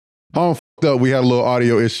Home fucked up. We had a little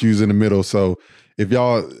audio issues in the middle. So if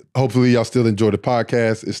y'all, hopefully y'all still enjoy the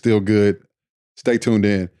podcast. It's still good. Stay tuned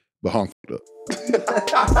in. But home fucked up.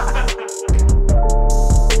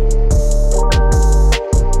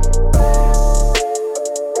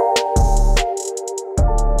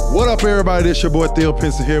 What up, everybody? This your boy Theo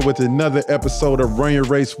Pinson here with another episode of Run Your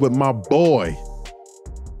Race with my boy,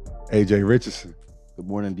 AJ Richardson. Good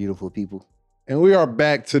morning, beautiful people. And we are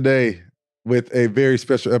back today with a very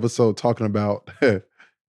special episode talking about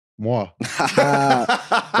moi.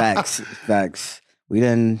 Facts. We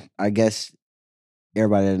didn't, I guess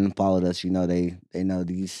everybody that didn't follow us, you know, they know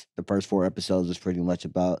the first 4 episodes was pretty much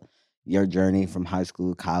about your journey from high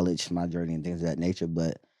school, college, my journey and things of that nature.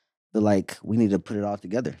 But I feel like we need to put it all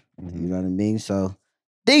together. Mm-hmm. You know what I mean? So,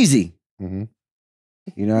 Daisy. Mm-hmm.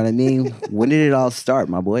 You know what I mean? When did it all start,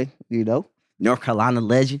 my boy? You know? North Carolina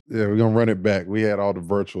legend. Yeah, we're gonna run it back. We had all the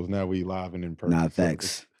virtuals. Now we live and in person. Nah,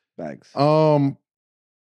 facts. Facts.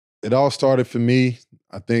 It all started for me.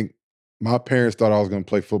 I think my parents thought I was gonna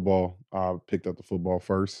play football. I picked up the football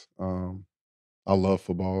first. I love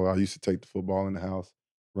football. I used to take the football in the house,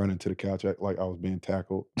 run into the couch like I was being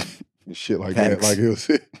tackled and shit like that. Like it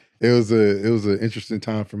was an interesting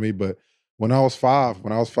time for me. But when I was 5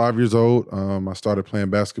 years old, I started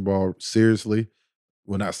playing basketball seriously.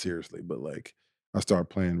 Well, not seriously, but like I started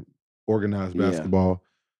playing organized basketball.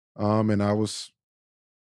 And I was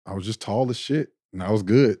just tall as shit, and I was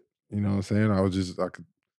good. You know what I'm saying?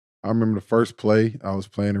 I remember the first play I was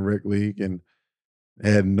playing in rec league and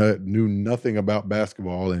knew nothing about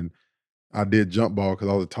basketball, and I did jump ball because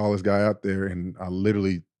I was the tallest guy out there, and I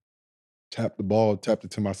literally tapped the ball, tapped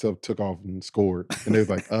it to myself, took off and scored. And they was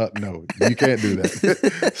like, no, you can't do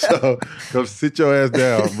that. So go sit your ass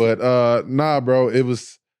down. But nah, bro, it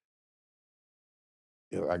was,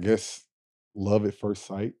 I guess, love at first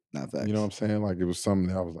sight. Not facts. You know what I'm saying? Like it was something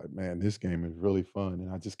that I was like, man, this game is really fun. And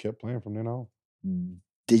I just kept playing from then on.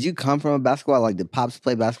 Did you come from a basketball? Like, did pops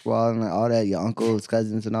play basketball and all that? Your uncles,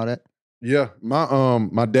 cousins, and all that? Yeah,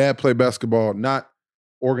 my dad played basketball, not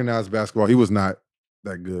organized basketball. He was not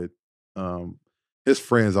that good. His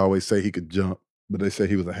friends always say he could jump, but they say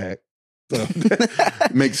he was a hack. So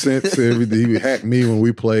makes sense. Everything. He hacked me when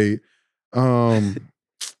we played. My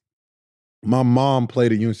mom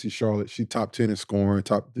played at UNC Charlotte. She top 10 in scoring,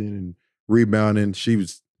 top 10 in rebounding. She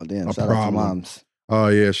was a shout problem. Out to moms. Oh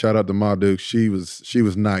yeah, shout out to Ma Duke. She was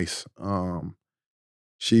nice.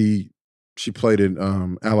 She played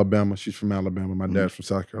in Alabama. She's from Alabama. My dad's from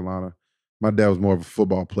South Carolina. My dad was more of a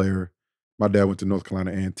football player. My dad went to North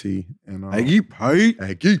Carolina A&T. And Aggie Pike.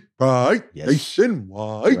 Yes.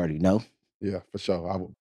 Nationwide. You already know. Yeah, for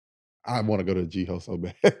sure. I want to go to the G-Ho so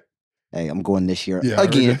bad. Hey, I'm going this year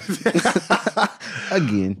again.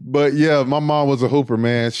 Again. But yeah, my mom was a hooper,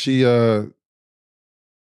 man. She I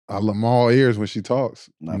love my all ears when she talks.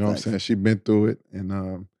 Not you know facts. what I'm saying? She been through it,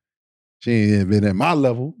 and she ain't been at my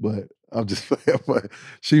level, but I'm just but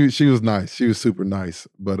she was nice. She was super nice.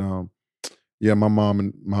 But yeah, my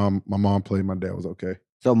mom played, my dad was okay.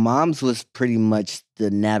 So moms was pretty much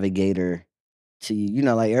the navigator to, you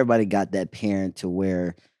know, like everybody got that parent to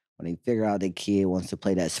where when they figure out their kid wants to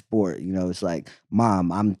play that sport, you know, it's like,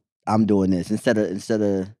 Mom, I'm doing this. Instead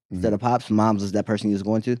of pops, moms was that person you was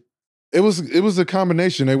going to? It was a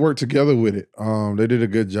combination. They worked together with it. They did a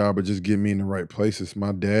good job of just getting me in the right places.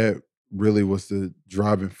 My dad really was the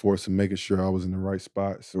driving force of making sure I was in the right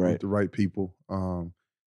spots with the right people.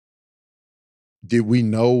 Did we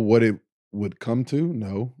know what it would come to?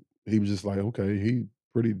 No. He was just like, okay, he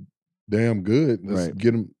pretty damn good. Let's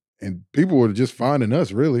get him. And people were just finding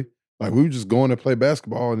us, really. Like, we were just going to play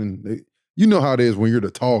basketball, and you know how it is when you're the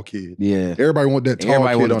tall kid. Yeah. Everybody want that tall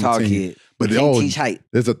kid on the team. Kid. But teach height.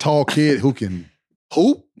 There's a tall kid who can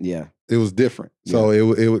hoop. Yeah. It was different. So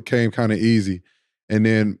it came kind of easy. And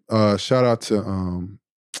then shout out to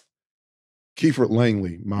Kiefer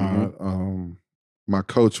Langley, my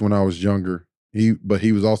coach when I was younger. But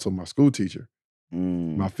he was also my school teacher,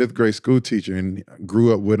 my 5th grade school teacher, and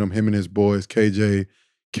grew up with him and his boys, KJ,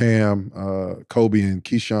 Cam, Kobe, and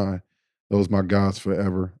Keyshawn. Those my guys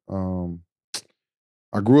forever.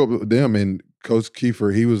 I grew up with them, and Coach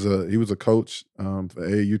Kiefer, he was a coach for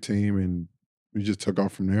AAU team, and we just took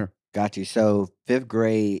off from there. Got you. So 5th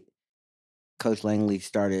grade, Coach Langley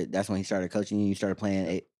started. That's when he started coaching you. You started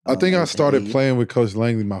playing. I think I started playing with Coach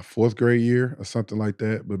Langley my 4th grade year or something like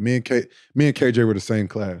that. But me and KJ were the same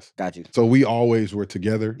class. Got you. So we always were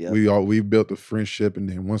together. Yep. We built a friendship, and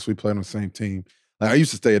then once we played on the same team, like I used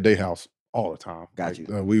to stay at their house all the time. Got you.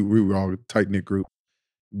 We were all a tight knit group,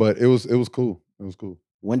 but it was cool. It was cool.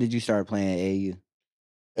 When did you start playing AAU?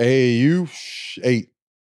 AAU 8.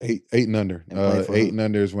 8 and under. And play for 8 who? and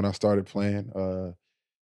under is when I started playing.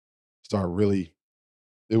 Started really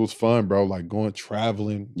it was fun, bro, like, going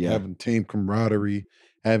traveling, Yeah. having team camaraderie,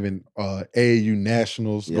 having, AAU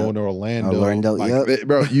nationals, Yep. going to Orlando, Orlando, like, yep.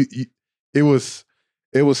 bro, you it was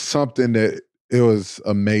it was something that it was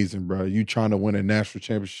amazing, bro. You trying to win a national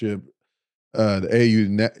championship, the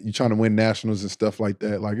AAU you trying to win nationals and stuff like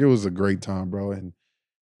that, like, it was a great time, bro, and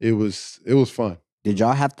it was fun. It Did was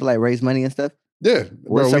y'all have to like raise money and stuff? Yeah,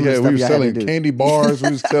 What's bro, some of the we stuff was y'all had to selling do? candy bars,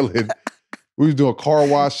 we was doing car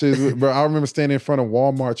washes, bro, I remember standing in front of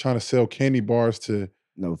Walmart trying to sell candy bars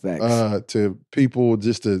No facts. to people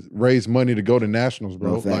just to raise money to go to nationals, No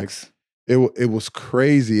bro. Like facts. it was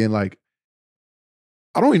crazy, and like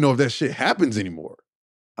I don't even know if that shit happens anymore.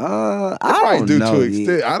 I They probably don't do to know. an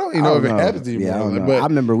extent. I don't even I know if don't it know. happens Yeah, I anymore. don't Like, know. I but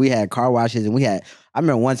remember we had car washes and I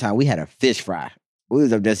remember one time we had a fish fry. We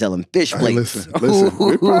was up there selling fish hey, plates.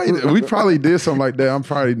 listen, we probably did something like that. I'm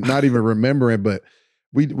probably not even remembering, but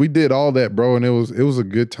we did all that, bro, and it was a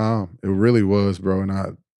good time. It really was, bro,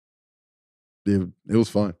 and it was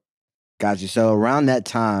fun. Got you. So around that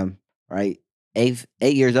time, right? 8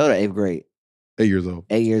 years old or 8th grade? 8 years old.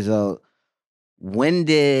 8 years old. When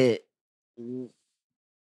did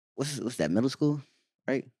what's that, middle school?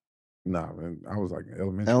 Right? Nah, man, I was like in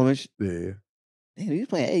elementary. Elementary. Yeah. Damn, you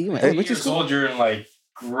playing you in Eight elementary years school? old, you're in like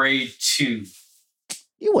grade 2.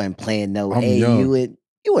 You wasn't playing no I'm AU young. at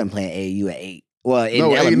you wasn't playing AU at 8. Well, in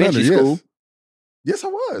No, 8 and under, elementary school. yes. Yes, I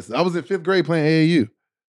was. I was in 5th grade playing AAU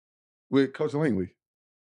with Coach Langley.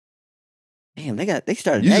 Damn, they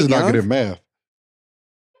started You that just not good young. at math.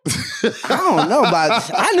 I don't know about.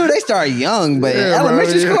 I knew they started young, but in Yeah, bro,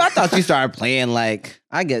 elementary yeah. school, I thought you started playing like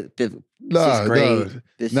I get sixth grade.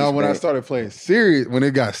 Now, when I started playing serious, when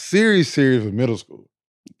it got serious with middle school,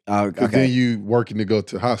 Oh, because okay. then you working to go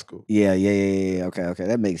to high school. Yeah. Okay.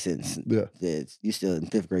 That makes sense. Yeah. You still in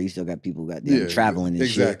 5th grade. You still got people Yeah, traveling and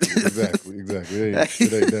exactly, shit. exactly.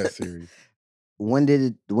 It ain't that serious. When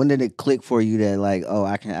did it click for you that like, oh,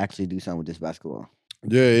 I can actually do something with this basketball?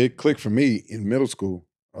 Yeah, it clicked for me in middle school.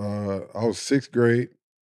 I was 6th grade.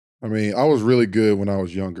 I mean, I was really good when I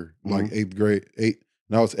was younger, like Mhm. 8th grade, 8.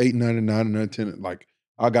 And I was 8, 9, and 9, and 9, 10. Like,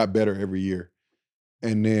 I got better every year.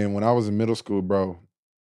 And then when I was in middle school, bro,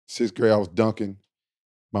 6th grade, I was dunking.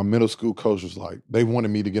 My middle school coach was like, they wanted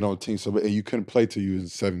me to get on the team, so you couldn't play till you was in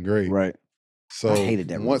 7th grade. Right. I So hated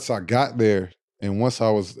that rule. once I got there and once I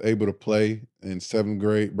was able to play in 7th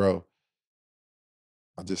grade, bro,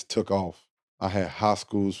 I just took off. I had high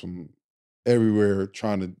schools from everywhere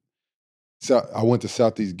trying to. So I went to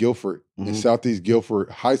Southeast Guilford, and Mhm. Southeast Guilford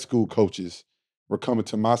high school coaches were coming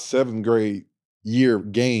to my 7th grade year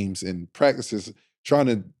games and practices, trying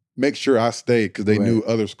to make sure I stayed because they knew Right.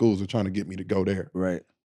 other schools were trying to get me to go there. Right.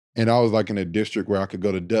 And I was like in a district where I could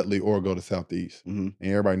go to Dudley or go to Southeast. Mhm.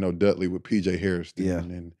 And everybody know Dudley with PJ Harrison Yeah.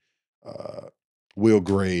 and Will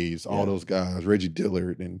Graves, all Yeah. those guys, Reggie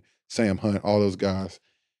Dillard and Sam Hunt, all those guys.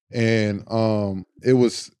 And it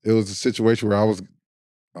was a situation where I was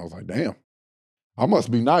like, damn, I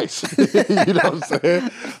must be nice. You know what I'm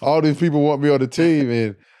saying? All these people want me on the team.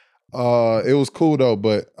 And it was cool though,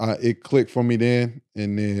 but it clicked for me then.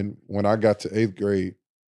 And then when I got to 8th grade,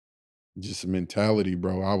 just a mentality,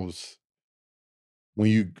 bro. I was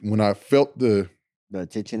when I felt The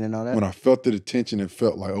attention and all that. when I felt the attention and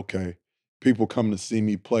felt like, okay, people come to see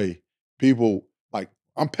me play. People like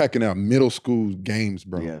I'm packing out middle school games,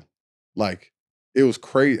 bro. Yeah. Like it was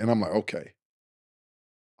crazy. And I'm like, okay,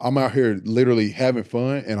 I'm out here literally having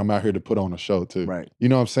fun and I'm out here to put on a show too. Right. You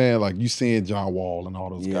know what I'm saying? Like you seeing John Wall and all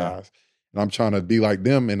those Yeah. guys. And I'm trying to be like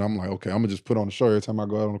them. And I'm like, okay, I'm gonna just put on a show every time I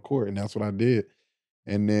go out on the court. And that's what I did.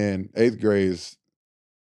 And then 8th grade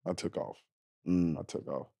I took off. Mm. I took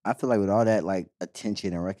off. I feel like with all that like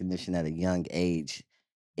attention and recognition at a young age,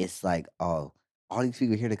 it's like, oh, all these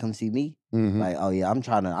people here to come see me. Mhm. Like, oh yeah, I'm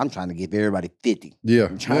trying to give everybody 50. Yeah.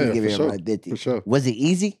 I'm trying to give for sure. everybody 50. For sure. Was it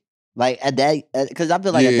easy? Like at that, because I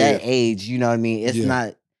feel like at Yeah. that age, you know what I mean. It's Yeah.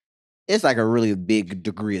 not. It's like a really big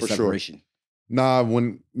degree of For sure. separation. Nah,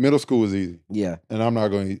 when middle school was easy. Yeah. And I'm not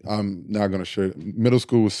gonna share it. Middle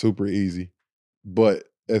school was super easy. But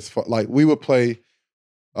as far like we would play,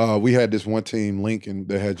 we had this one team, Lincoln,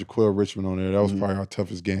 that had Jaquil Richmond on there. That was Mhm. probably our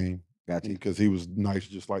toughest game. Got you. Because he was nice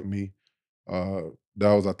just like me. That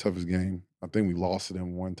was our toughest game. I think we lost to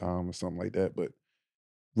them one time or something like that. But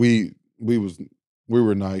we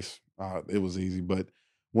were nice. It was easy. But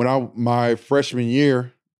when my freshman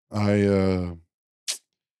year,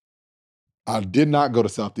 I did not go to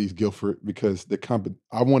Southeast Guilford because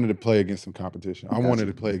I wanted to play against some competition. I wanted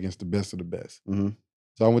to play against the best of the best. Mhm.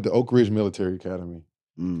 So I went to Oak Ridge Military Academy.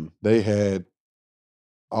 Mm. They had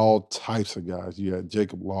all types of guys. You had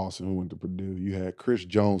Jacob Lawson who went to Purdue. You had Chris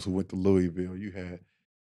Jones who went to Louisville. You had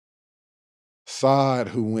Saad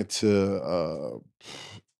who went to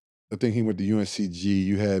I think he went to UNCG.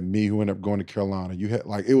 You had me who ended up going to Carolina. You had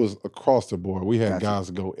it was across the board. We had guys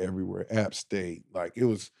that go everywhere. App State. It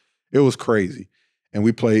was crazy. And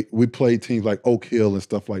we played teams like Oak Hill and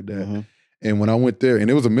stuff like that. Mm-hmm. And when I went there, and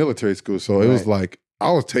it was a military school, so it was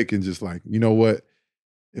I was taking just you know what?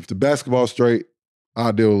 If the basketball's straight,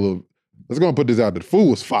 I'll deal with a little. Let's go and put this out there. The food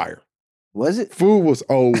was fire. Was it? Food was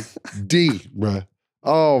OD, bruh.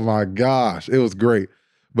 Oh my gosh. It was great.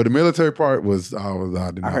 But the military part was I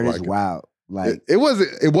did not I heard like it's it. wild. It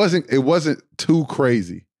wasn't too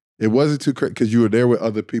crazy. It wasn't too crazy because you were there with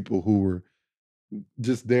other people who were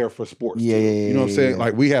just there for sports. Yeah, you know what I'm saying?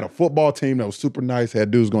 yeah. We had a football team that was super nice,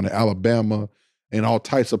 had dudes going to Alabama and all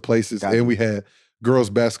types of places. Gotcha. And we had girls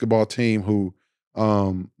basketball team who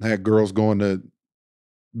had girls going to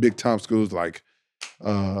big time schools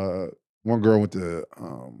one girl went to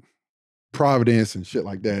Providence and shit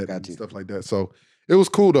like that and stuff like that. So it was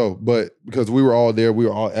cool though, but because we were all there, we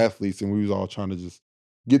were all athletes and we was all trying to just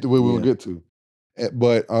get to where we would get to.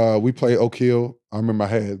 But we played Oak Hill. I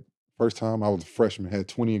remember first time I was a freshman, had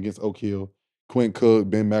 20 against Oak Hill. Quinn Cook,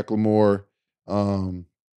 Ben McLemore. I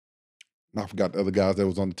forgot the other guys that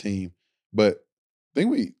was on the team. But I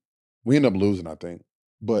think we ended up losing, I think.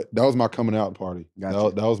 But that was my coming out party.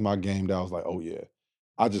 Gotcha. That was my game that I was like, oh yeah.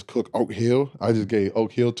 I just cooked Oak Hill. I just gave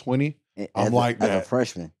Oak Hill 20. I'm like that. As a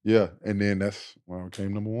freshman. Yeah. And then that's when I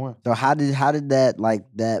became number one. So how did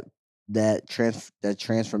that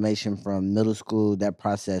transformation from middle school, that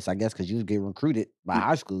process, I guess, because you was getting recruited by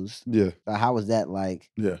high schools. Yeah. So how was that like?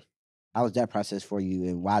 Yeah. How was that process for you,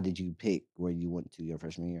 and why did you pick where you went to your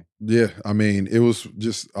freshman year? Yeah, I mean, it was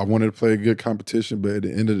just I wanted to play a good competition, but at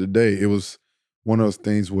the end of the day, it was one of those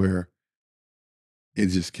things where it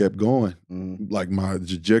just kept going. Mm-hmm. My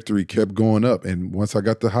trajectory kept going up. And once I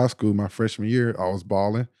got to high school, my freshman year, I was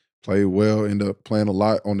balling, played well, ended up playing a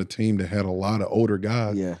lot on the team that had a lot of older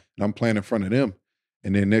guys. Yeah. And I'm playing in front of them.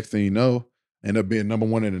 And then next thing you know, end up being number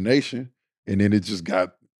one in the nation. And then it just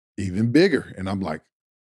got even bigger. And I'm like,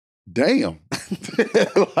 damn.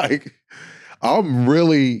 I'm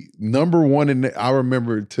really number one I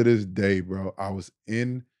remember to this day, bro, I was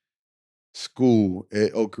in school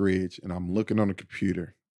at Oak Ridge and I'm looking on the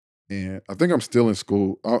computer and I think I'm still in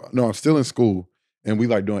school. No, I'm still in school and we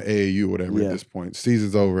doing AAU or whatever at this point.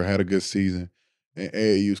 Season's over, had a good season and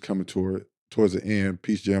AAU's coming towards the end,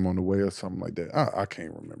 Peace Jam on the way or something like that. I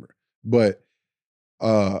can't remember. But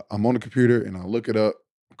I'm on the computer and I look it up.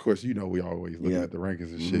 Of course, we always look at the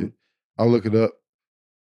rankings and shit. I look it up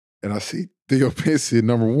and I see Theo Pinson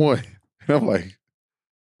number one. And I'm like,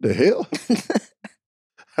 the hell?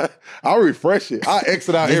 I'll refresh it. I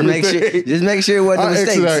exit out everything. Just make sure it wasn't a mistake.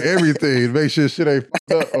 I exit out everything. Make sure shit ain't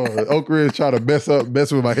fucked up or Oak Ridge try to mess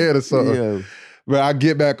with my head or something. Yeah. But I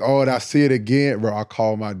get back on, I see it again, bro. I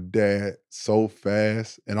call my dad so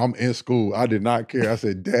fast and I'm in school. I did not care. I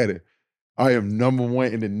said, Daddy, I am number one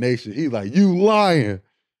in the nation. He's like, you lying.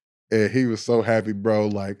 And he was so happy, bro.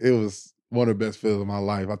 It was one of the best feelings of my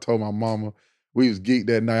life. I told my mama, we was geeked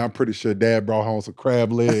that night. I'm pretty sure Dad brought home some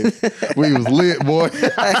crab legs. We was lit, boy.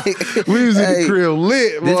 We was in the crib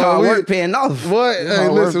lit, boy. This hard work paying off. What? Hey,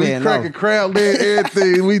 listen, we cracking crab legs,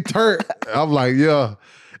 everything. We turned. I'm like, yeah.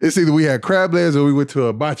 It's either we had crab legs or we went to a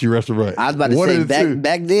hibachi restaurant. I was about to say,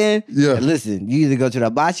 back then, listen, you either go to the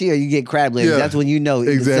hibachi or you get crab legs. Yeah. That's when you know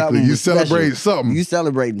exactly. You celebrate something. You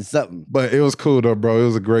celebrating something. But it was cool though, bro. It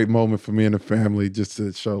was a great moment for me and the family just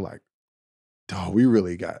to show dog, we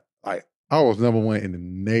really got, I was number one in the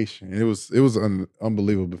nation. It was an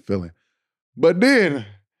unbelievable feeling. But then,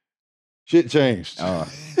 shit changed.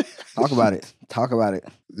 Talk about it. Talk about it.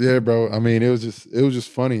 Yeah, bro. I mean, it was just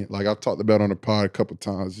funny. I've talked about on the pod a couple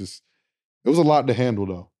times. It was a lot to handle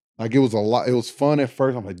though. It was a lot. It was fun at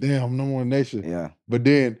first. I'm like, damn, I'm number one in the nation. Yeah. But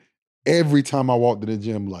then every time I walked in the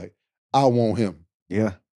gym, I want him.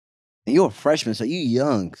 Yeah. And you're a freshman, so you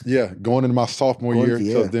young. Yeah, going into my sophomore year.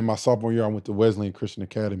 So then my sophomore year, I went to Wesleyan Christian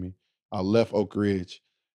Academy. I left Oak Ridge.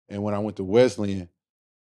 And when I went to Wesleyan,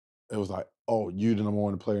 it was like, oh, you the number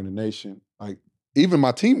one player in the nation. Even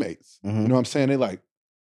my teammates, you know what I'm saying? They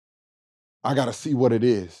I got to see what it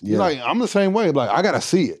is. Yeah. I'm the same way. I got to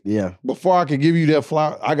see it. Yeah. Before I can give you that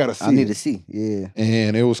flower, I got to see it. I need to see. Yeah.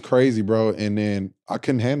 And it was crazy, bro. And then I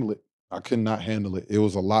couldn't handle it. I could not handle it. It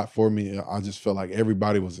was a lot for me. I just felt like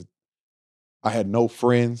everybody I had no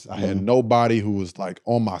friends. I had nobody who was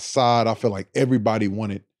on my side. I felt like everybody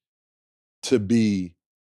wanted to be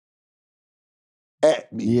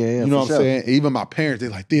at me. Yeah, you know what I'm saying? Even my parents, they're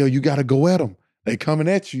like, Theo, you got to go at them. They coming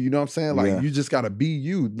at you. You know what I'm saying? Like Yeah. you just gotta be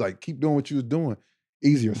you. Like keep doing what you was doing.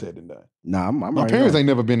 Easier said than done. Nah, I'm My right parents there. ain't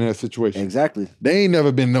never been in that situation. Exactly. They ain't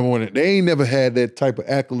never been number one. They ain't never had that type of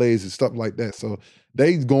accolades and stuff like that. So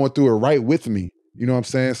they going through it right with me. You know what I'm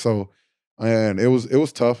saying? So, and it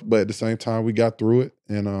was tough, but at the same time, we got through it,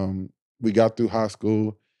 and we got through high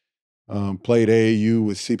school. Played AAU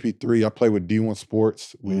with CP3. I played with D1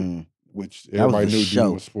 Sports, which That was everybody a knew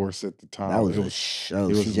show. D1 Sports at the time. That was a show.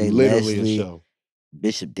 It was CJ literally Leslie, a show.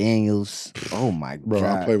 Bishop Daniels. Oh my Bro,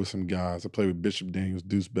 God. I played with some guys. I played with Bishop Daniels,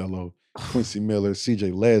 Deuce Bello, Quincy Miller,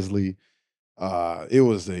 CJ Leslie. It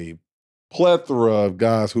was a plethora of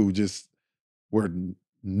guys who just were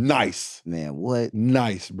nice. Man, what?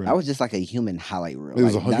 Nice, bro. That was just like a human highlight reel. It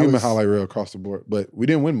was Like, a human highlight reel across the board, but we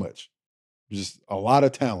didn't win much. Just a lot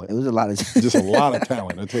of talent. It was a lot of Just a lot of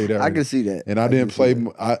talent, I'll tell you that. I right. can see that. And I didn't play.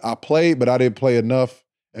 I played, but I didn't play enough,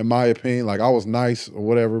 in my opinion. Like I was nice or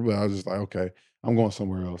whatever, but I was just like, okay, I'm going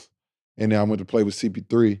somewhere else. And then I went to play with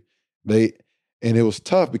CP3. And it was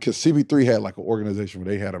tough because CP3 had like an organization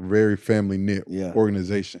where they had a very family knit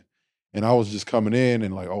organization. And I was just coming in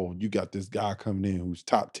and like, oh, you got this guy coming in who's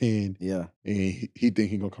top 10. Yeah. And he think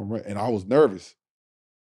he gonna come run. And I was nervous.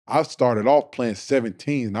 I started off playing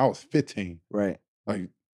 17 and I was 15. Right. Like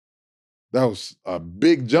that was a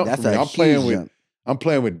big jump That's for me. a huge jump. I'm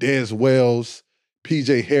playing with Des Wells,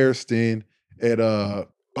 PJ Hairston, and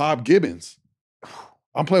Bob Gibbons.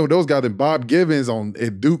 I'm playing with those guys and Bob Gibbons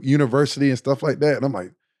at Duke University and stuff like that. And I'm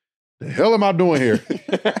like, the hell am I doing here?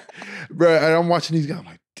 Bro, and I'm watching these guys. I'm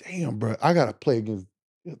like, damn, bro, I gotta play against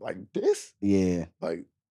like this? Yeah. Like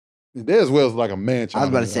Des Wells is like a man child. I was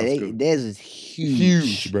about to say, Des is huge.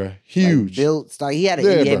 Huge, bro. Huge. Like built, he had an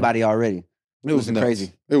NBA body already. It was nuts.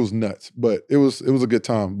 Crazy. It was nuts, but it was a good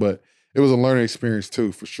time. But it was a learning experience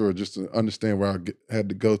too, for sure, just to understand where I had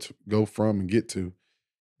to go from and get to.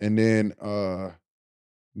 And then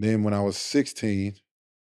when I was 16,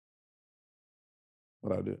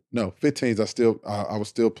 what I did? No, 15s. I was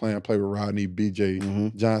still playing. I played with Rodney,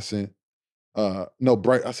 BJ Johnson. No,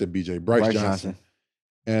 Bryce. I said BJ. Bryce Johnson.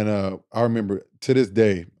 And I remember to this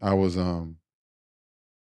day, I was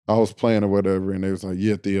playing or whatever, and they was like,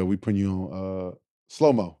 "Yeah, Theo, we putting you on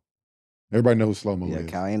slow mo." Everybody know who slow mo is.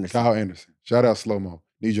 Kyle Anderson. Kyle Anderson. Shout out slow mo.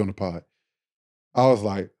 Need you on the pod. I was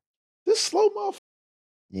like, this slow mo.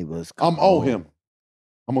 He was. I'm on him.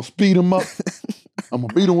 I'm gonna speed him up. I'm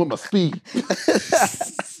gonna beat him with my speed.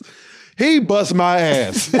 He bust my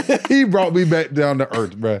ass. He brought me back down to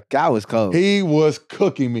earth, bro. Guy was cold. He was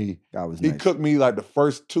cooking me. Guy was He nice. cooked me like the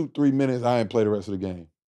first 2-3 minutes. I didn't play the rest of the game.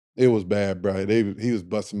 It was bad, bro. He was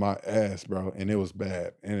busting my ass, bro, and it was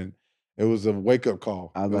bad. And it was a wake-up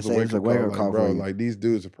call. I was about to say, it was a wake-up call, bro. for you. Like, these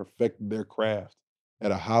dudes have perfected their craft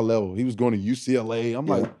at a high level. He was going to UCLA. I'm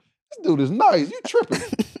like, this dude is nice. You tripping.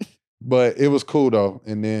 But it was cool, though.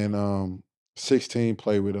 And then 16,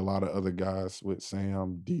 played with a lot of other guys, with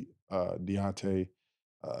Sam, Deontay,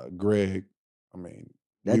 Greg. I mean,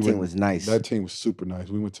 that team was nice. That team was super nice.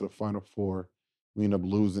 We went to the Final Four. We ended up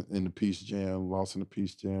losing in the Peace Jam, lost in the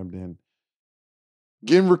Peace Jam. Then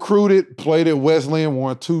getting recruited, played at Wesleyan,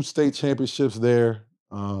 won 2 state championships there,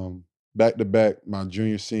 back to back. My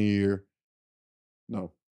junior, senior year.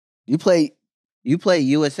 No, You played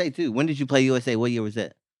USA too. When did you play USA? What year was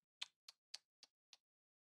that?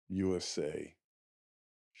 USA.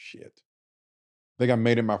 Shit. I think I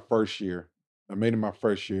made it my first year. I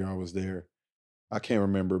was there. I can't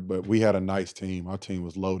remember, but we had a nice team. Our team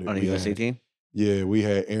was loaded. On the USA team? Yeah, we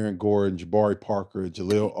had Aaron Gordon, Jabari Parker,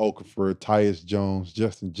 Jaleel Okafor, Tyus Jones,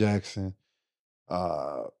 Justin Jackson,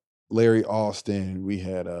 Larry Austin. We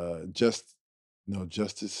had Justice.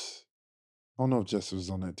 I don't know if Justice was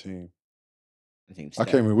on that team. I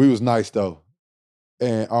can't remember. We was nice though.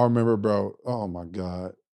 And I remember, bro, oh my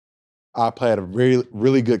God. I played a really,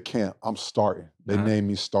 really good camp. I'm starting. They named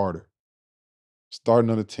me starter. Starting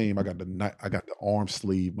on the team. I got the arm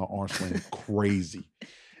sleeve. My arm sleeve crazy.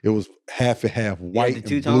 It was half and half,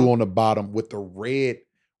 white and blue on the bottom with the red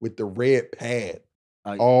pad.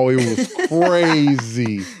 Oh, it was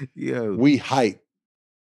crazy. Yo. We hike.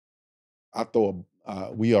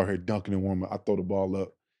 We are here dunking and warming. I throw the ball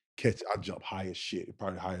up, catch. I jump high as shit.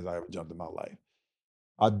 Probably the highest I ever jumped in my life.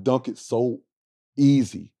 I dunk it so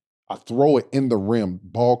easy. I throw it in the rim,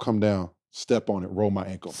 ball come down, step on it, roll my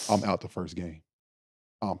ankle. I'm out the first game.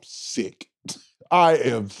 I'm sick. I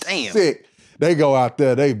am sick. They go out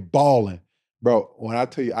there, they balling. Bro, when I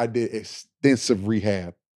tell you I did extensive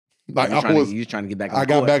rehab. Like you was trying to get back on I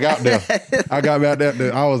got back out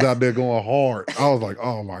there. I was out there going hard. I was like,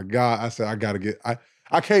 oh my God. I said,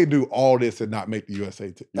 I can't do all this and not make the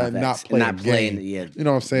USA team. And not play the game. Yeah. You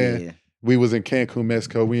know what I'm saying? Yeah. We was in Cancun,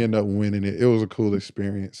 Mexico. We ended up winning it. It was a cool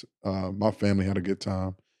experience. My family had a good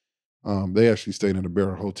time. They actually stayed in a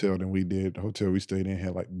better hotel than we did. The hotel we stayed in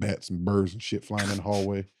had like bats and birds and shit flying in the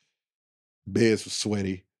hallway. Beds was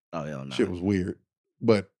sweaty. Oh hell no. Shit was weird.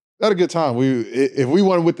 But had a good time. If we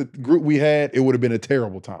went with the group we had, it would have been a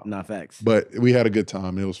terrible time. Not facts. But we had a good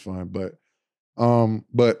time. It was fun.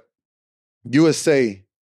 But USA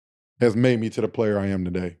has made me to the player I am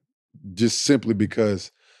today. Just simply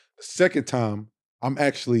because the second time I'm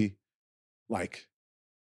actually like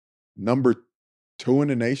number 2 in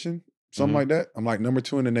the nation, something like that. I'm like number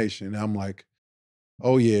 2 in the nation. And I'm like,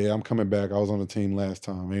 oh yeah, I'm coming back. I was on the team last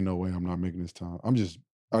time. Ain't no way I'm not making this time. I'm just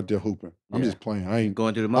out there hooping. I'm just playing. I ain't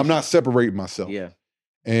going through the I'm motions. not separating myself. Yeah.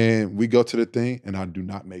 And we go to the thing and I do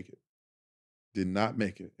not make it. Did not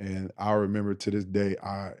make it. And I remember to this day,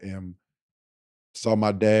 saw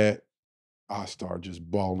my dad. I started just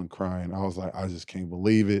bawling, crying. I was like, I just can't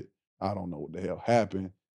believe it. I don't know what the hell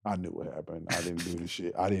happened. I knew what happened. I didn't do this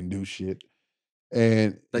shit. I didn't do shit.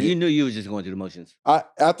 And So you knew you was just going through the motions.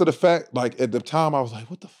 after the fact, like at the time, I was like,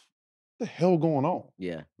 what the hell going on?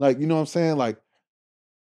 Yeah. Like, you know what I'm saying? Like,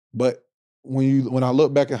 but when I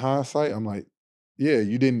look back in hindsight, I'm like, yeah,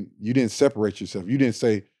 you didn't separate yourself. You didn't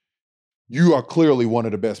say, you are clearly one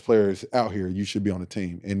of the best players out here. You should be on the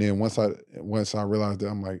team. And then once I realized that,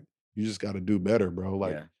 I'm like, you just got to do better, bro.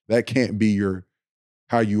 Like that can't be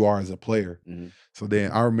how you are as a player. Mm-hmm. So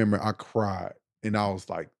then I remember I cried and I was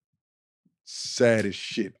like sad as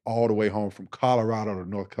shit all the way home from Colorado to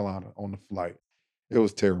North Carolina on the flight. It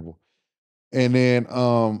was terrible. And then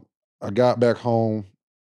I got back home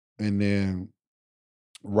and then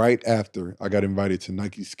right after I got invited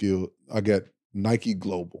to I got Nike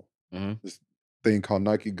Global. Mm-hmm. This thing called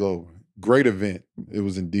Nike Global. Great event. It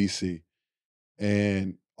was in DC.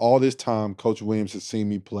 And all this time, Coach Williams had seen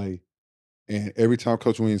me play. And every time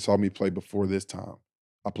Coach Williams saw me play before this time,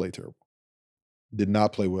 I played terrible. Did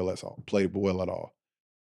not play well at all. Played well at all.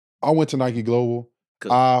 I went to Nike Global.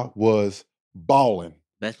 Good. I was balling.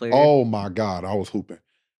 Best player. Oh my God, I was hooping.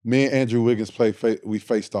 Me and Andrew Wiggins we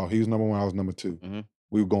faced off. He was number 1, I was number 2. Mm-hmm.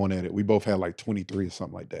 We were going at it. We both had like 23 or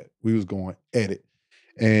something like that. We was going at it.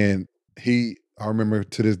 And I remember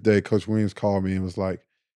to this day, Coach Williams called me and was like,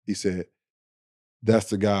 he said, that's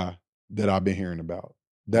the guy that I've been hearing about.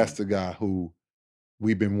 That's the guy who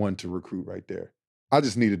we've been wanting to recruit right there. I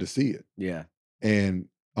just needed to see it. Yeah. And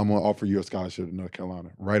I'm going to offer you a scholarship to North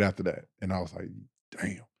Carolina right after that. And I was like,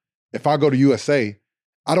 damn. If I go to USA,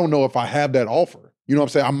 I don't know if I have that offer. You know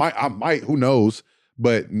what I'm saying? I might, who knows?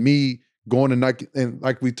 But me going to Nike, and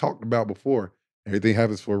like we talked about before, everything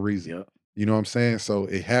happens for a reason. Yep. You know what I'm saying? So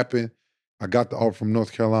it happened. I got the offer from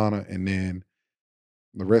North Carolina, and then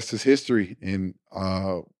the rest is history. And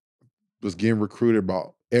was getting recruited by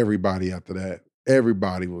everybody after that.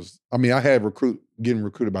 Everybody was, I mean, I had getting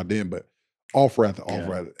recruited by them, but offer after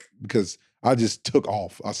offer because I just took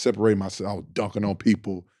off. I separated myself. I was dunking on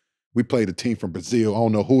people. We played a team from Brazil. I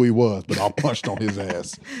don't know who he was, but I punched on his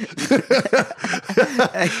ass.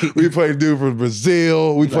 We played a dude from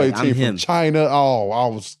Brazil. We played a team from China. Oh, I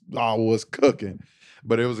was cooking.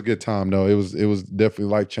 But it was a good time though. It was definitely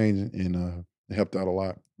life changing and it helped out a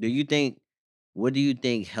lot. What do you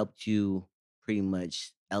think helped you pretty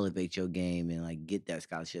much elevate your game and like get that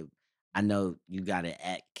scholarship? I know you got it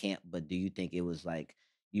at camp, but do you think it was like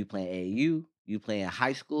you playing AAU, you playing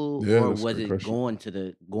high school, or was it going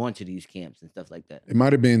to these camps and stuff like that? It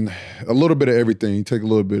might have been a little bit of everything. You take a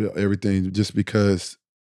little bit of everything just because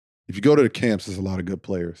if you go to the camps, there's a lot of good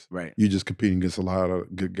players. Right. You just competing against a lot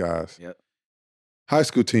of good guys. Yep. High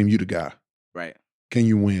school team, you the guy. Right. Can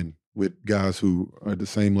you win with guys who are at the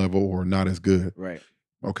same level or not as good? Right.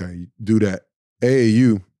 Okay, do that.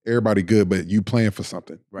 AAU, everybody good, but you playing for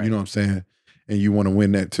something. Right. You know what I'm saying? And you want to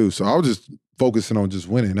win that too. So I was just focusing on just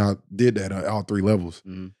winning. I did that at all 3 levels.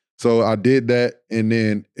 Mm-hmm. So I did that, and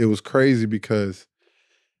then it was crazy because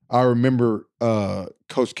I remember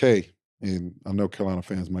Coach K, and I know Carolina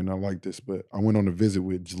fans might not like this, but I went on a visit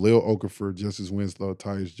with Jaleel Okafor, Justice Winslow,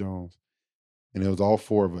 Tyus Jones, and it was all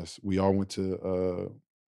 4 of us. We all went to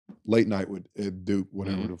late night at Duke,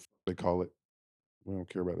 whatever the fuck they call it. We don't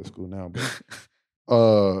care about the school now,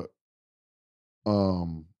 but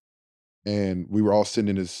and we were all sitting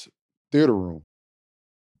in this theater room.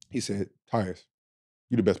 He said, Tyus,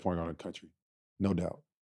 you the best point guard in the country. No doubt.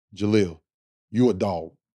 Jaleel, you a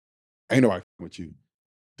dog. Ain't nobody with you.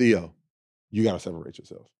 Theo, you got to separate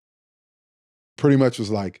yourself. Pretty much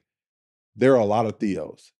was like, there are a lot of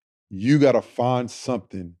Theos. You got to find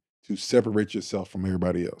something to separate yourself from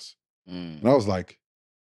everybody else. And I was like,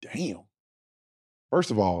 damn.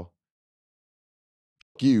 First of all,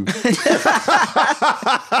 you. Hey.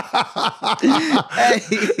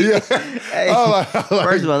 Yeah. Hey.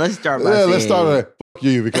 First of all, let's start by saying, let's start with fuck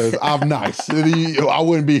you because I'm nice. I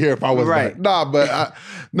wouldn't be here if I wasn't Right.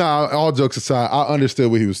 nice. All jokes aside, I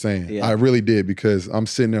understood what he was saying. Yeah. I really did because I'm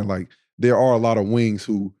sitting there like, there are a lot of wings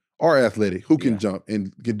who are athletic, who can Yeah. jump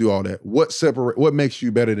and can do all that. What makes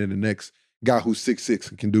you better than the next guy who's 6'6"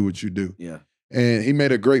 and can do what you do? Yeah. And he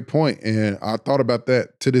made a great point, and I thought about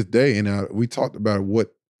that to this day. And we talked about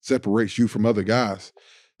what separates you from other guys.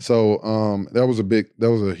 So that was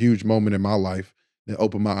a huge moment in my life that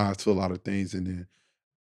opened my eyes to a lot of things. And then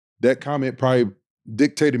that comment probably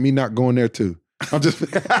dictated me not going there too. I'm just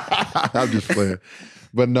playing.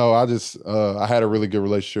 But no, I had a really good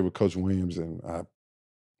relationship with Coach Williams, and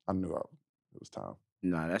I knew it was time.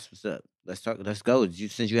 Nah, that's what's up. Let's go.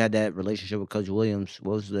 Since you had that relationship with Coach Williams,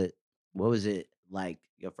 what was it like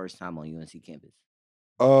your first time on UNC campus?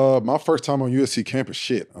 My first time on USC campus,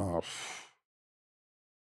 shit.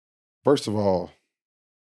 First of all,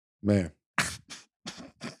 man,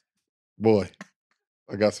 boy,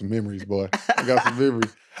 I got some memories, boy. I got some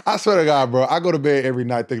memories. I swear to God, bro, I go to bed every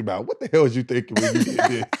night thinking about what the hell was you thinking when you did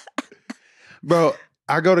this? Bro,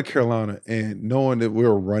 I go to Carolina and knowing that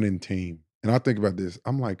we're a running team, and I think about this,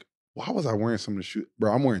 I'm like, why was I wearing some of the shoes?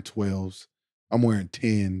 Bro, I'm wearing 12s. I'm wearing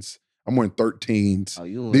 10s. I'm wearing 13s. Oh,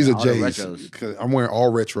 you These are all the J's. retros. 'Cause I'm wearing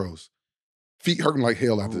all retros. Feet hurting like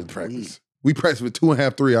hell after the Holy. practice. We practice for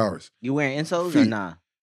 2.5, 3 hours. You wearing insoles or Feet. nah?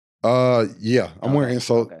 Yeah, I'm wearing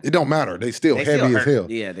insoles. Okay. It don't matter. They still They heavy still as hurt.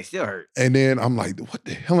 hell. Yeah, they still hurt. And then I'm like, what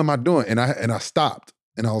the hell am I doing? And I stopped.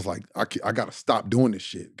 And I was like, I got to stop doing this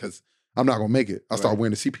shit because I'm not going to make it. I started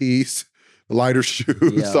wearing the CPEs, the lighter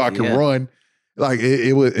shoes, so I can run. Like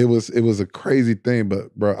it was a crazy thing,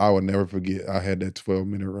 but bro, I would never forget. I had that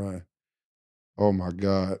 12-minute run. Oh my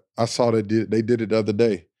God. I saw they did it the other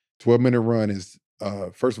day. 12-minute run is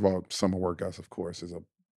first of all, summer workouts, of course, is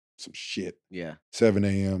some shit. Yeah. 7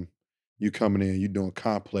 a.m. You coming in, you doing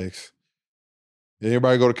complex.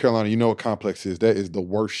 Everybody go to Carolina, you know what complex is. That is the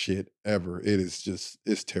worst shit ever. It is just,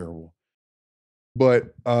 it's terrible.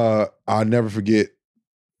 But I'll never forget,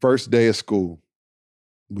 first day of school,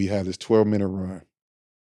 we had this 12-minute run.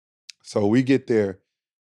 So we get there.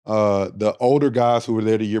 The older guys who were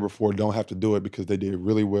there the year before don't have to do it because they did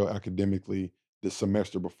really well academically the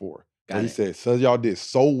semester before. So he said, so y'all did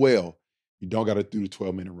so well, you don't got to do the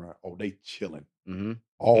 12-minute run. Oh, they chilling. Mm-hmm.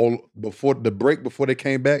 All before the break, before they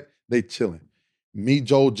came back, they chilling. Me,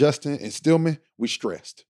 Joel, Justin, and Stillman, we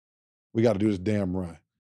stressed. We got to do this damn run.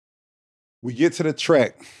 We get to the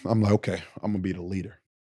track. I'm like, okay, I'm going to be the leader.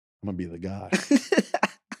 I'm going to be the guy.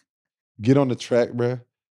 Get on the track, bruh.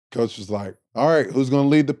 Coach was like, all right, who's going to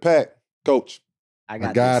lead the pack? Coach, I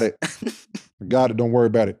got it. I got it. Don't worry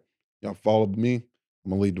about it. Y'all follow me.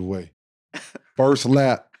 I'm going to lead the way. First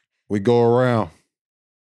lap, we go around.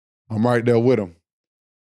 I'm right there with him.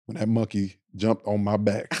 When that monkey jumped on my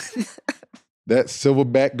back. That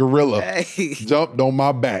silverback gorilla jumped on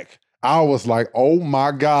my back. I was like, oh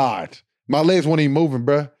my God. My legs weren't even moving,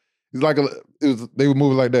 bruh. It's like they were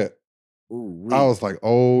moving like that. Ooh, I was like,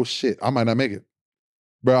 oh shit, I might not make it.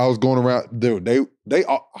 Bro, I was going around, dude, did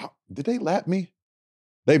they lap me?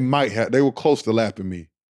 They might have. They were close to lapping me.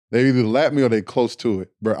 They either lapped me or they close to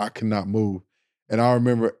it. Bro, I could not move. And I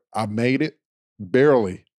remember I made it,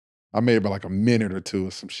 barely. I made it by like a minute or two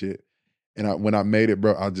or some shit. And when I made it,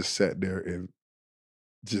 bro, I just sat there and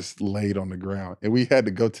just laid on the ground. And we had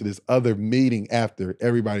to go to this other meeting after.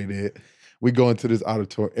 Everybody did. We go into this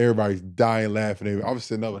auditorium. Everybody's dying laughing. I was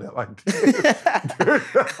sitting over there like,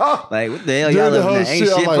 like, what the hell y'all looking at? Ain't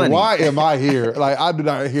shit I'm like, funny. why am I here? Like, I do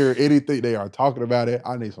not hear anything they are talking about it.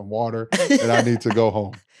 I need some water and I need to go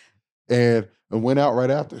home. And went out right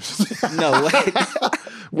after. No way.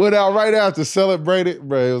 Went out right after, celebrated.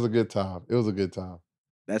 Bro, it was a good time. It was a good time.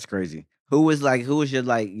 That's crazy. Who was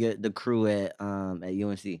the crew at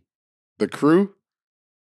UNC? The crew?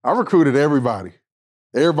 I recruited everybody.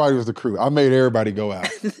 Everybody was the crew. I made everybody go out.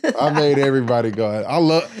 I made everybody go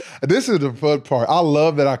out. This is the fun part. I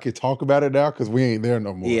love that I could talk about it now because we ain't there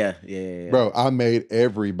no more. Yeah. Bro, I made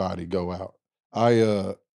everybody go out.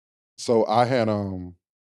 So I had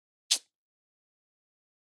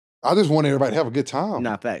I just want everybody to have a good time.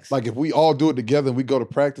 Nah, facts. Like if we all do it together and we go to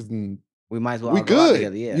practice and we might as well we all go out good.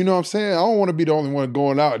 together, yeah. You know what I'm saying? I don't want to be the only one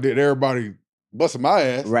going out that everybody busting my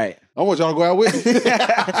ass. Right. I want y'all to go out with me.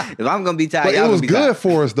 If I'm gonna be tired, but y'all it was gonna be good tired.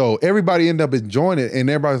 for us though. Everybody ended up enjoying it, and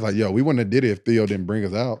everybody's like, "Yo, we wouldn't have did it if Theo didn't bring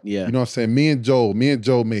us out." Yeah. You know what I'm saying? Me and Joe we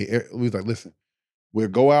was like, "Listen, we'll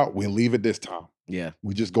go out. We'll leave it this time. Yeah.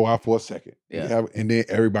 We just go out for a second. Yeah. And then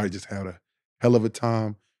everybody just had a hell of a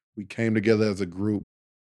time. We came together as a group.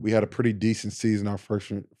 We had a pretty decent season our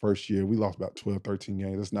first year. We lost about 12, 13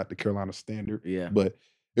 games. That's not the Carolina standard. Yeah. But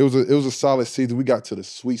it was a solid season. We got to the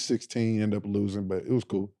Sweet 16, ended up losing, but it was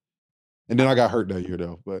cool. And then I got hurt that year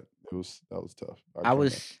though, but that was tough.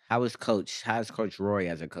 How's Coach Roy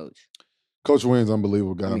as a coach? Coach Williams,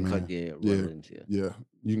 unbelievable guy, man. Coach, Roy Williams, yeah.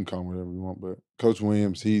 You can call him whatever you want, but Coach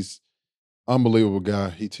Williams, he's unbelievable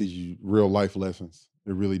guy. He teaches you real life lessons.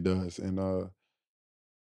 It really does. And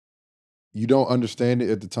you don't understand it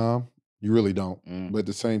at the time. You really don't. But at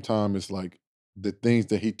the same time, it's like the things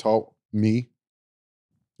that he taught me,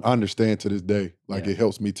 I understand to this day. Like it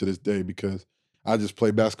helps me to this day because I just play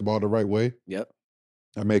basketball the right way. Yep.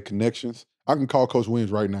 I make connections. I can call Coach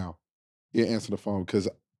Williams right now. He'll answer the phone because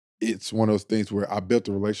it's one of those things where I built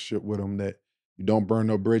a relationship with him that you don't burn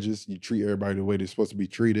no bridges. You treat everybody the way they're supposed to be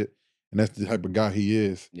treated. And that's the type of guy he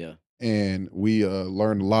is. Yeah. And we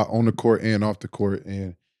learned a lot on the court and off the court.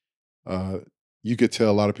 And you could tell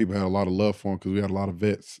a lot of people had a lot of love for him because we had a lot of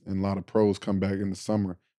vets and a lot of pros come back in the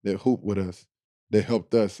summer that hooped with us, that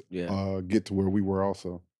helped us get to where we were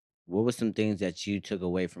also. What were some things that you took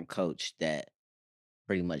away from Coach that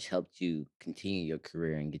pretty much helped you continue your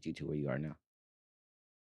career and get you to where you are now?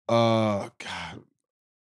 God,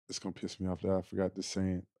 it's gonna piss me off that I forgot this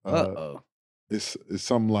saying. It's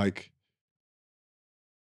something like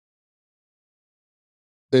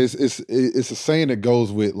it's a saying that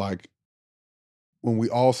goes with like when we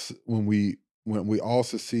all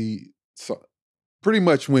succeed. So pretty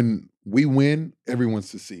much when we win, everyone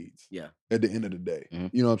succeeds. Yeah. At the end of the day, Mhm.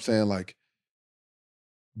 you know what I'm saying? Like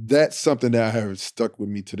that's something that I have stuck with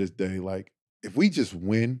me to this day. Like if we just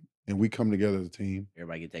win and we come together as a team,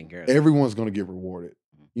 everybody get taken care of. Everyone's gonna get rewarded.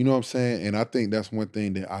 You know what I'm saying? And I think that's one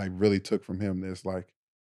thing that I really took from him. That's like,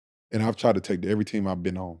 and I've tried to take to every team I've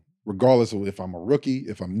been on, regardless of if I'm a rookie,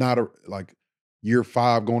 if I'm not like year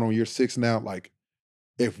 5 going on year 6 now. Like,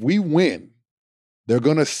 if we win, they're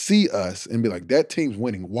gonna see us and be like, "That team's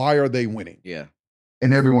winning. Why are they winning?" Yeah.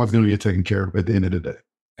 And everyone's gonna get taken care of at the end of the day.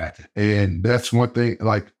 Gotcha. And that's one thing.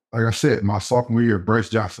 Like I said, my sophomore year, Bryce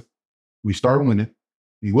Johnson, we started winning.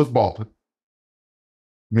 He was balling.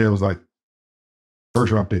 Man, it was like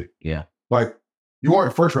first round pick. Yeah. Like you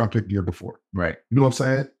weren't first round pick the year before. Right. You know what I'm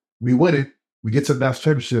saying? We win it. We get to the national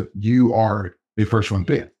championship. You are a first round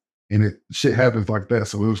pick. And shit happens like that.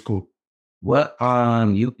 So it was cool. What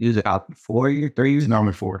you was out 4 years, 3 years? Now I'm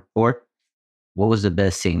in 4. What was the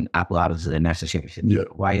best team out of the national championship? Yeah.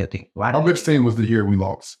 Why you think? Why our best team was the year we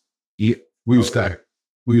lost. Yeah. We was stacked.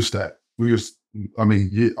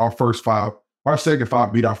 Our first 5, our second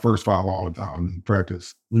 5 beat our first 5 all the time in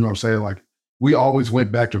practice. You know what I'm saying? Like we always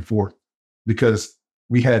went back and forth because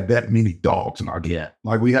we had that many dogs in our game. Yeah.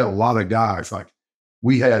 Like we had a lot of guys. Like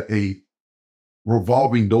we had a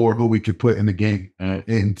revolving door who we could put in the game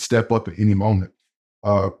and step up at any moment.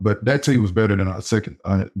 But that team was better than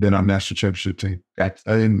our national championship team. Gotcha.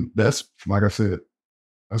 And that's, like I said,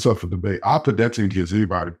 that's up for debate. I put that team against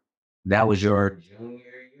anybody. That was your junior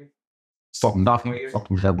year? Sophomore year?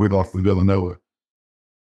 We lost to Villanova.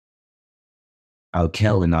 Oh,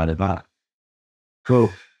 Kellen out of that.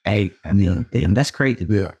 Cool. Hey, I mean, damn, that's crazy.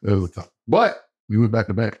 Yeah, it was tough. But we went back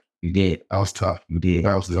to back. You did. That was tough. You did.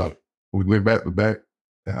 That was tough. We went back to back.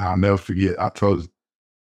 And I'll never forget. I told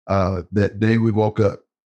that day we woke up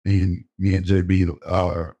and me and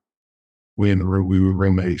JB, we in the room, we were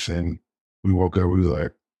roommates, and we woke up, we was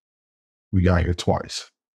like, we got here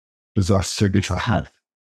twice. Because our second time,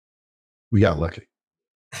 we got lucky.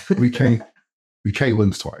 We can't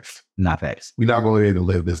lose twice. Not facts. We're not going to be able to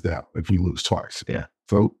live this down if we lose twice. Yeah.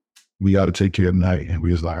 So we got to take care of the night. And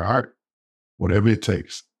we was like, all right, whatever it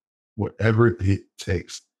takes.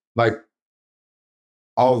 Like,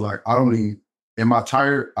 I was like, am I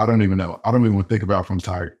tired? I don't even know. I don't even think about if I'm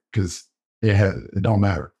tired because it don't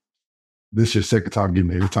matter. This is your second time getting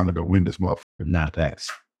there. It's time to go win this motherfucker. Not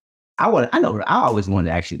facts. I always wanted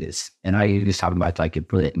to ask you this, and I was just talking about like you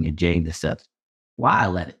put it in your Jane and stuff. Why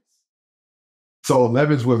 11? So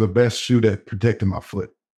 11s were the best shoe that protected my foot.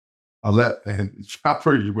 And I'm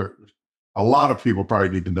pretty sure a lot of people probably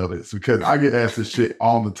need to know this because I get asked this shit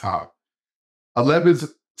all the time.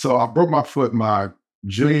 11s. So I broke my foot my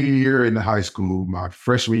junior year in high school, my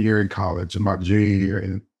freshman year in college, and my junior year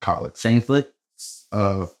in college. Same foot?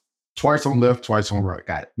 Twice on left, twice on right.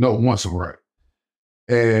 Got it. No, once on right.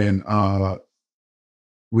 And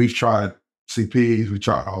we've tried CPs, we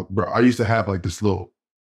tried, bro. I used to have like this little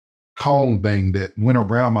cone thing that went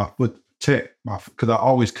around my foot to protect my foot, because I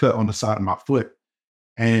always cut on the side of my foot.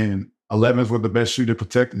 And 11s were the best shoe that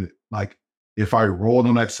protected it. Like if I rolled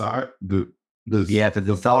on that side, the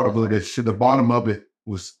bottom of it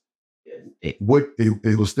was it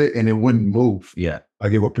was thick and it wouldn't move. Yeah.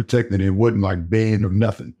 Like it would protect it. It wouldn't like bend or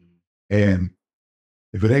nothing. And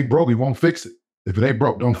if it ain't broke, we won't fix it. If it ain't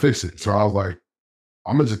broke, don't fix it. So I was like,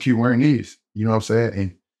 I'm gonna just keep wearing these. You know what I'm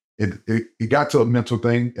saying? And it got to a mental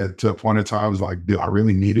thing to a point in time. I was like, do I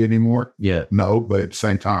really need it anymore? Yeah. No, but at the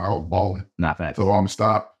same time, I was balling. Not fact. So I'm gonna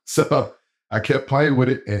stop. So I kept playing with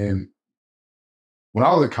it. And when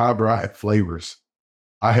I was in college, bro, I had flavors.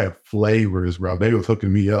 Bro. They was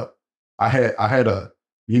hooking me up. I had a,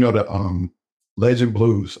 the Legend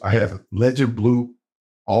Blues. I had a Legend Blue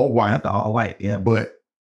all white. All white, yeah. But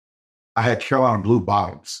I had Carolina Blue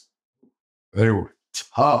bottoms. They were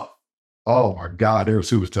tough. Oh my God, they were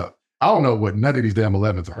super tough. I don't know what none of these damn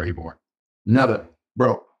 11s are anymore. None of them.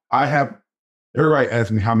 Bro, everybody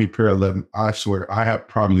asks me how many pair of 11. I swear, I have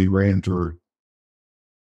probably ran through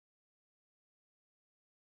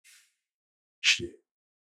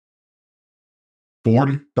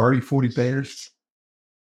 40 pairs.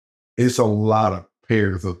 It's a lot of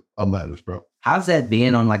pairs of 11s, bro. How's that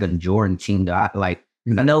being on like a Jordan team? I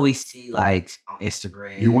know we see like on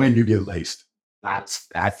Instagram. You win, you get laced. I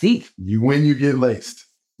see. You win, you get laced.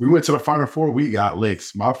 We went to the Final Four, we got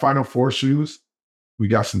laced. My Final Four shoes, we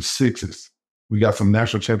got some 6s. We got some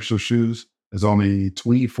national championship shoes. It's only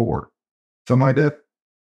 24, something like that.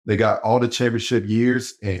 They got all the championship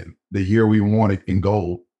years and the year we won it in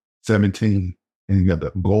gold, 17, and you got the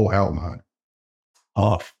gold outline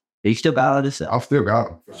off. You still got all this I stuff? still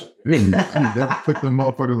got them. I never put them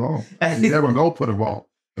motherfuckers on. I never gonna put them on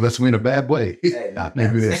unless we in a bad way.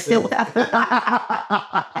 Maybe this.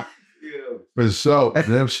 But so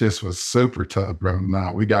them shits was super tough, bro.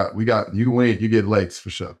 Nah, we got you win, you get legs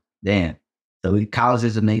for sure. Damn. So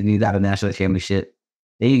colleges are making you got a national championship.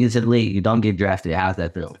 Then you get to the league. You don't get drafted. How's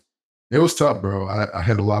that feel? It was tough, bro. I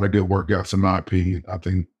had a lot of good workouts in my opinion.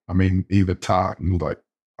 Even Todd, he was like,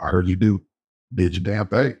 I heard you did your damn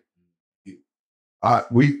thing.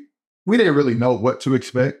 We didn't really know what to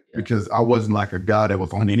expect because I wasn't like a guy that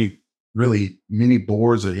was on many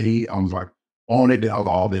boards or I was like on it. I was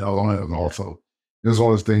on it. And also, it was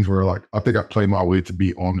one of those things where like, I think I played my way to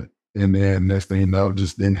be on it. And then next thing you know, it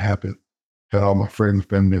just didn't happen. Had all my friends and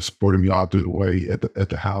family supporting me all through the way at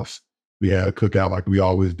the house. We had a cookout like we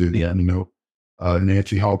always do. Yeah.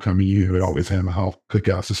 Nancy homecoming year, we always had my house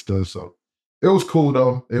cookouts and stuff. So it was cool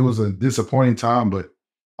though. It was a disappointing time, but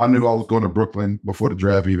I knew I was going to Brooklyn before the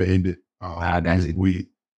draft even ended. I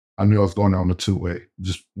knew I was going on the 2-way.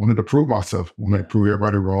 Just wanted to prove myself. Wanted to prove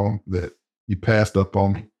everybody wrong that you passed up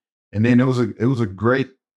on me. And then it was a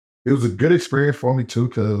good experience for me too,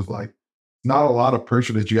 because like not a lot of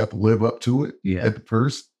pressure that you have to live up to it at the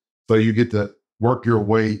first. So you get to work your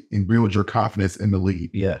way and build your confidence in the league.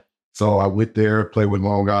 Yeah. So I went there, played with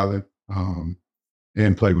Long Island,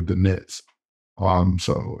 and played with the Nets.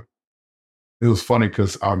 So it was funny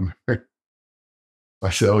because I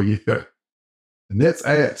said, oh yeah, the Nets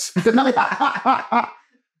ass. I'm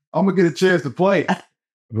gonna get a chance to play.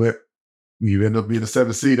 But you end up being the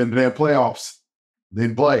 7th seed in the damn playoffs.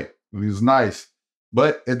 Didn't play. It was nice.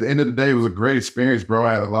 But at the end of the day, it was a great experience, bro.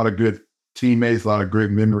 I had a lot of good teammates, a lot of great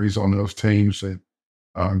memories on those teams, and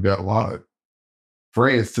got a lot of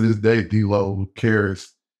friends to this day. D-Lo, Karras,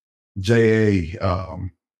 J.A.,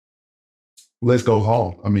 let's go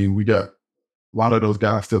home. We got a lot of those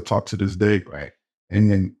guys still talk to this day. Right. And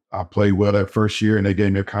then I played well that first year, and they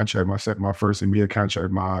gave me a contract, my first NBA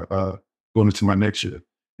contract, going into my next year.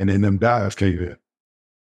 And then them guys came in.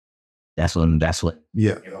 That's what.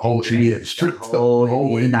 Yeah, the whole NBA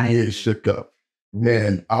shook up.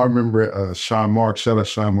 And I remember Sean Marks, shout out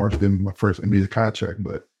Sean Marks, gave me my first NBA contract,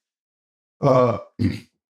 but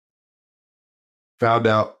found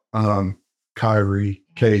out Kyrie,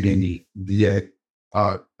 KD,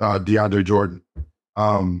 DeAndre Jordan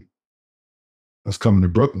was coming to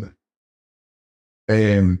Brooklyn.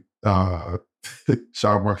 And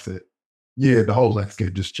Sean Marks said, yeah, the whole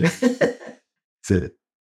landscape just changed. Said,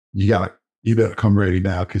 you better come ready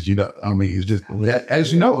now because it's just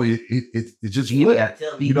as you know, it's just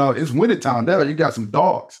it's winter time now. You got some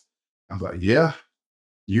dogs. I was like, yeah,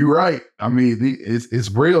 you're right.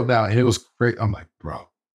 It's real now. And it was great. I'm like, bro,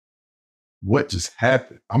 what just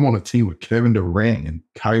happened? I'm on a team with Kevin Durant and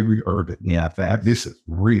Kyrie Irving. Yeah, fact. This is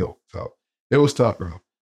real. So it was tough, bro.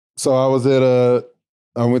 So I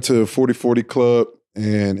went to a 40-40 club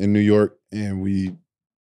in New York, and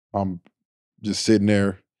I'm just sitting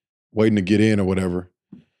there waiting to get in or whatever.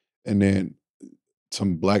 And then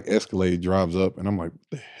some black Escalade drives up, and I'm like, what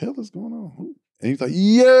the hell is going on? And he's like,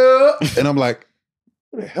 yeah. And I'm like,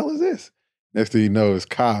 what the hell is this? Next thing you know, it's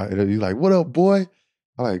Kai. And he's like, what up, boy?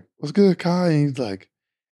 I'm like, what's good, Kai? And he's like,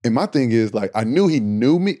 And my thing is, like, I knew he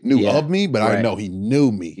knew Yeah, of me, but I didn't right. know he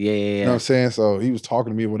knew me. Yeah, You know what I'm saying? So he was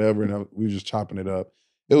talking to me or whatever, and we were just chopping it up.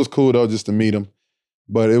 It was cool, though, just to meet him.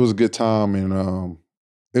 But it was a good time, and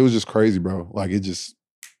it was just crazy, bro. Like, it just,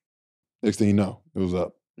 next thing you know, it was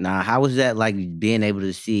up. Now, how was that like being able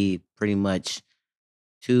to see pretty much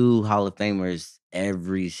 2 Hall of Famers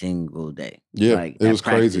every single day? Yeah, Like it at was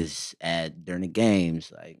crazy. practice, during the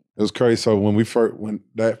games, like It was crazy. So when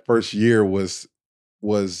that first year was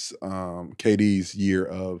KD's year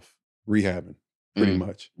of rehabbing, pretty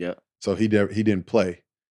much. yeah. So he didn't play.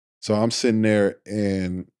 So I'm sitting there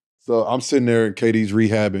and KD's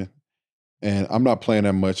rehabbing, and I'm not playing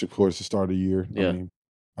that much, of course, to start of the year. Yeah. I mean,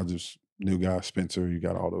 I just new guy, Spencer, you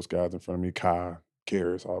got all those guys in front of me, Kai,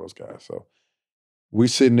 Karras, all those guys. So we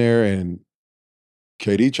sitting there and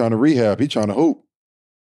KD trying to rehab, he trying to hoop.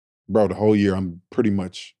 Bro, the whole year I'm pretty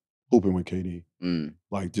much hooping with KD.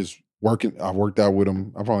 Like just working. I've worked out with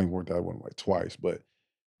him. I've only worked out with him like twice, but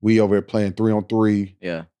we over there playing 3-on-3,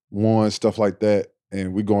 Yeah. 1, stuff like that.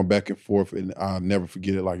 And we going back and forth, and I'll never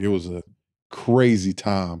forget it. Like, it was a crazy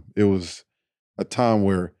time. It was a time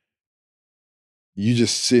where you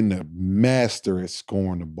just sitting there master at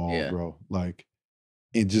scoring the ball, bro. Like,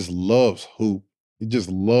 it just loves hoop. He just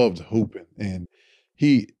loved hooping. And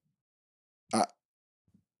you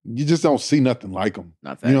just don't see nothing like him.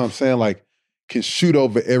 Not You know what I'm facts. saying? Like, can shoot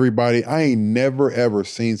over everybody. I ain't never, ever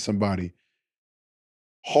seen somebody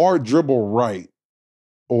hard dribble right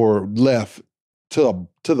or left to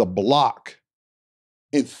the block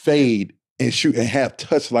and fade and shoot and have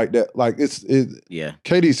touch like that. Like, Yeah.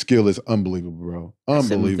 KD's skill is unbelievable, bro. At 7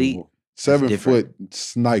 feet, Unbelievable. that's 7 different. foot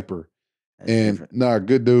sniper. That's And different.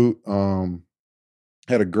 good dude.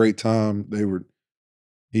 Had a great time.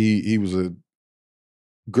 He was a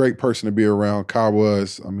great person to be around. Kai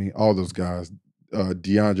was, I mean, all those guys.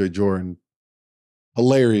 DeAndre Jordan,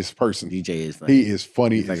 hilarious person. DJ is funny. He is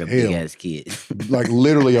funny He's like as a hell. big ass kid. Like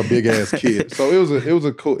literally a big ass kid. So it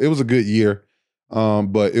was a good year.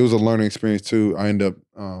 But it was a learning experience too. I ended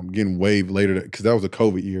up getting waived later because that was a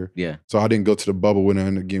COVID year. Yeah. So I didn't go to the bubble when I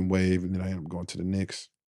ended up getting waived, and then I ended up going to the Knicks.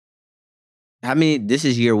 This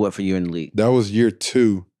is year what for you in the league? That was year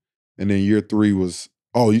 2, and then year 3 was.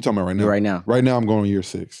 Oh, you talking about right now? Right now. Right now, I'm going year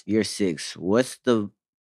 6. Year 6. What's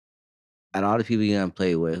out of all the people you're gonna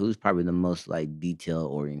play with, who's probably the most like detail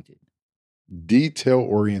oriented? Detail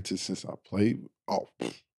oriented since I played. Oh,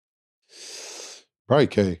 probably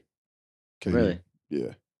K. Really?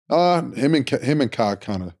 Yeah. Him and Kai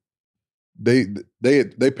kind of they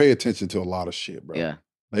pay attention to a lot of shit, bro. Yeah.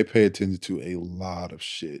 They pay attention to a lot of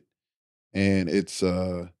shit, and it's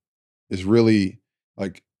really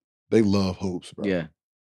like they love hoops, bro. Yeah.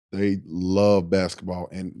 They love basketball,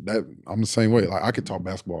 and that I'm the same way. Like, I could talk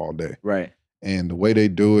basketball all day, Right. and the way they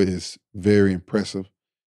do it is very impressive,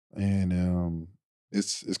 and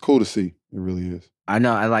it's cool to see. It really is. I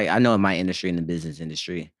know in my industry, in the business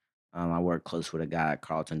industry, I work close with a guy,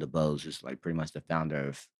 Carlton DeBose, who's like pretty much the founder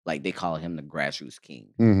of, like, they call him the grassroots king,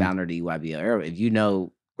 founder of the EYBL. If you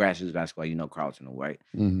know grassroots basketball, you know Carlton, right?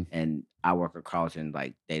 And I work with Carlton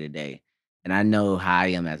like day to day, and I know how I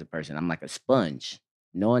am as a person. I'm like a sponge.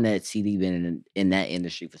 Knowing that CD been in that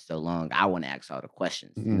industry for so long, I want to ask all the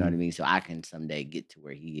questions. You know what I mean? So I can someday get to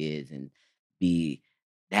where he is and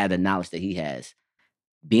have the knowledge that he has.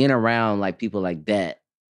 Being around like people like that,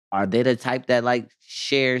 are they the type that like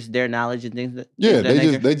shares their knowledge and things? Yeah,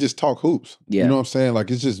 they just talk hoops. Yeah. You know what I'm saying?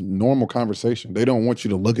 Like, it's just normal conversation. They don't want you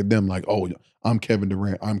to look at them like, oh, I'm Kevin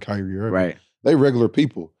Durant, I'm Kyrie Irving. Right. They regular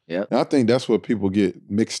people. Yep. And I think that's what people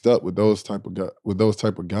get mixed up with those type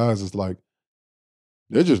of guys. Is like,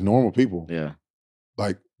 they're just normal people. Yeah.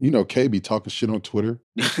 Like, K be talking shit on Twitter.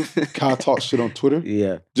 Kai talks shit on Twitter.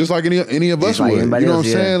 Yeah. Just like any of us Just like would. You anybody know what I'm else,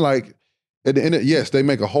 yeah. saying? Like, at the end of, yes, they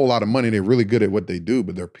make a whole lot of money. They're really good at what they do,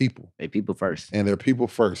 but they're people. They people first. And they're people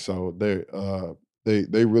first. So they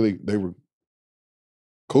were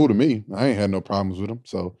cool to me. I ain't had no problems with them.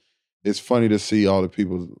 So it's funny to see all the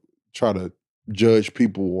people try to judge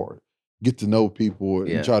people or get to know people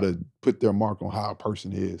and try to put their mark on how a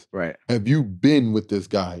person is. Right. Have you been with this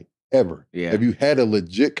guy ever? Yeah. Have you had a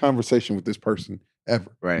legit conversation with this person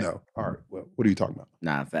ever? Right. No. All right. Well, what are you talking about?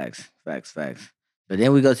 Nah, facts. But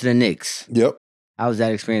then we go to the Knicks. Yep. How was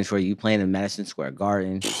that experience for you? You playing in Madison Square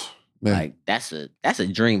Garden? Man, Like, that's a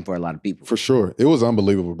dream for a lot of people. for sure. It was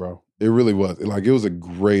unbelievable, bro. It really was. Like, it was a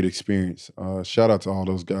great experience. Shout out to all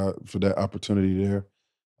those guys for that opportunity there.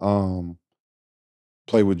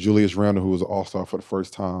 Played with Julius Randle, who was an all-star for the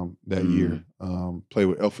first time that year. Played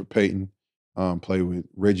with Elfrid Payton. Played with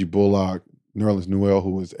Reggie Bullock, Nerlens Noel,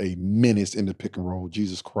 who was a menace in the pick and roll.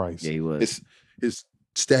 Jesus Christ. Yeah, he was. His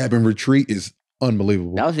stab and retreat is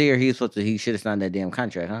unbelievable. That was the year he should have signed that damn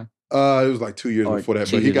contract, huh? It was like 2 years Or before that,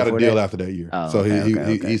 2 but he years got a before deal that? after that year. Oh, So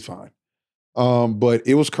okay. he's fine. But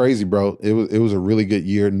it was crazy, bro. It was a really good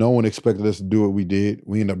year. No one expected us to do what we did.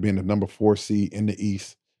 We ended up being the number 4 seed in the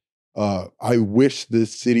East. I wish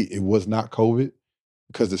this city it was not COVID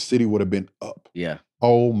because the city would have been up. Yeah.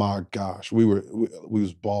 Oh my gosh, we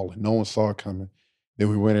was balling. No one saw it coming. Then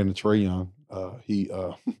we went into Trae Young. He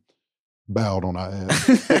bowed on our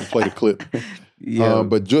ass. Had to play the clip. Yeah.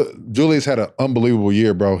 But Julius had an unbelievable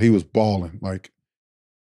year, bro. He was balling. Like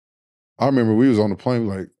I remember we was on the plane,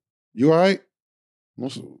 like, you all right?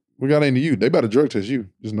 We got into you. They better drug test you.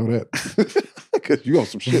 Just know that. Because you on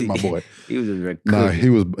some shit, my boy. He was a Nah, he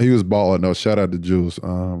was balling. No, shout out to Jules.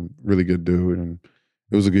 Really good dude. And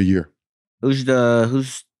it was a good year. Who's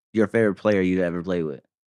your favorite player you ever played with?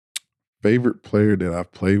 Favorite player that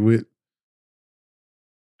I've played with?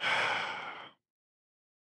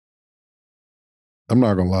 I'm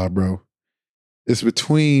not gonna lie, bro. It's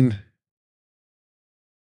between.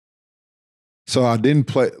 So I didn't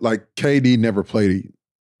play like KD never played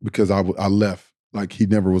because I left. Like he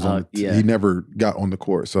never was on. He never got on the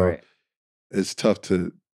court. So it's tough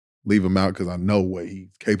to leave him out because I know what he's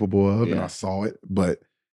capable of and I saw it, but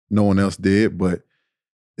no one else did. But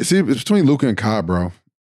it's between Luka and Kai, bro.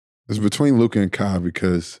 It's between Luka and Kai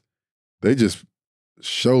because they just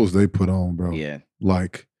shows they put on, bro. Yeah.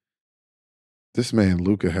 Like this man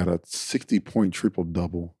Luka had a 60-point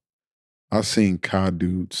triple-double. I've seen Kai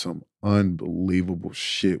do some unbelievable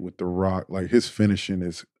shit with the rock. Like his finishing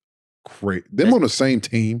is great. Them on the same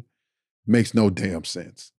team makes no damn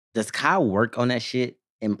sense. Does Kai work on that shit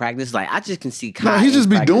in practice? Like I just can see Kai. No, he just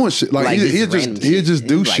be doing shit. Like he just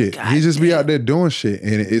do shit. He just be out there doing shit,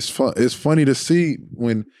 and it's fun. It's funny to see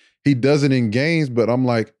when he does it in games. But I'm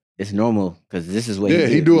like, it's normal because this is what.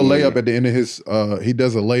 He do a layup at the end of his. He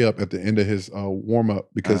does a layup at the end of his warm up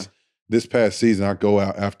because this past season I go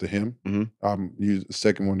out after him. Mm-hmm. I'm usually the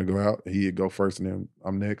second one to go out. He'd go first, and then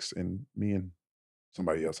I'm next, and me and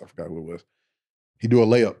somebody else. I forgot who it was. He do a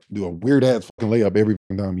layup, do a weird ass fucking layup every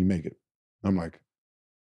time he make it. I'm like,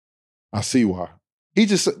 I see why. He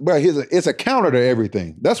just, bro, it's a counter to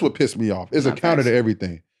everything. That's what pissed me off. It's a counter to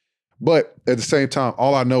everything. But at the same time,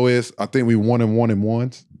 all I know is I think we 1-1 in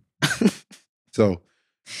ones. So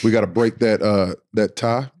we got to break that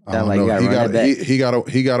tie. I don't know. He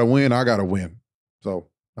got to win. I got to win. So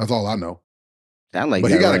that's all I know.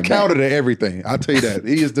 But he got a counter to everything. I tell you that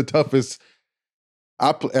he is the toughest.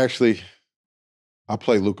 I play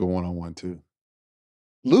Luka 1-on-1 too.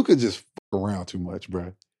 Luka just fuck around too much,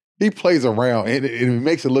 bro. He plays around and it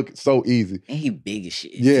makes it look so easy. And he big as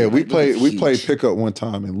shit. Yeah, we played pickup one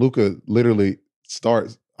time and Luka literally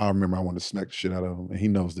starts. I remember I wanted to smack the shit out of him, and he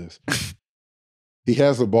knows this. He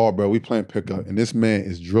has the ball, bro. We playing pickup, and this man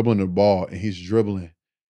is dribbling the ball, and he's dribbling,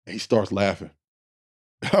 and he starts laughing.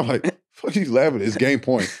 I'm like, fuck, he's laughing. It's game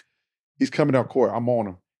point. He's coming down court. I'm on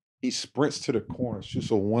him. He sprints to the corner,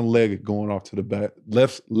 shoots a one-legged going off to the back,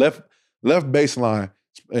 left baseline,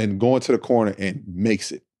 and going to the corner and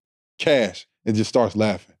makes it. Cash, and just starts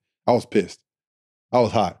laughing. I was pissed. I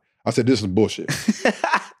was hot. I said, this is bullshit.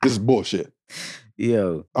 This is bullshit.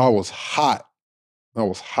 Yo. I was hot.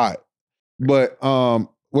 But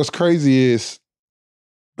what's crazy is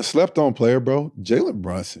a slept-on player, bro, Jalen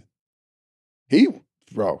Brunson.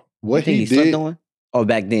 What he did. Slept on? Oh,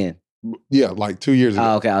 back then. Yeah, like 2 years ago.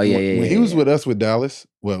 Oh, okay. Oh, yeah. When he was with us with Dallas,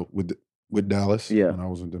 well, with Dallas, yeah. when I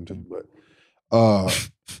was with them too, but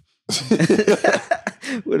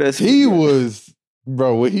he was,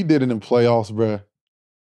 bro, what he did in the playoffs,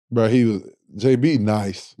 bro, he was, JB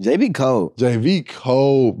nice. JB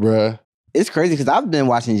cold, bro. It's crazy because I've been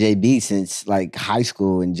watching JB since like high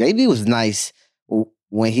school, and JB was nice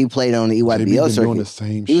when he played on the EYBL circuit. Doing the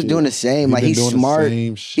same he was doing the same. Like he's smart.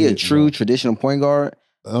 He's a true traditional point guard.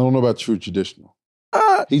 I don't know about true traditional.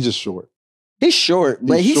 He's just short. He's short,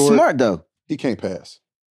 but he's smart though. He can't pass.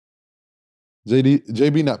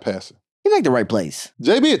 JB not passing. He make the right plays.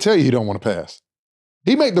 JB will tell you he don't want to pass.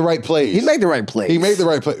 He make the right plays. He make the right plays. He make the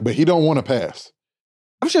right play, but he don't want to pass.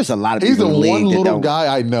 I'm sure it's a lot of people. He's the one little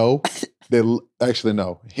guy I know that actually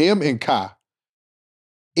know. Him and Kai,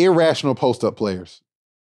 irrational post-up players.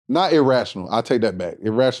 Not irrational. I take that back.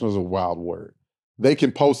 Irrational is a wild word. They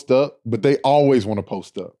can post up, but they always want to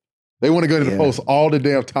post up. They want to go to the post all the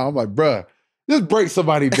damn time. I'm like, bruh, just break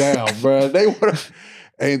somebody down, bruh. They want to,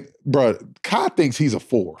 and bruh, Kai thinks he's a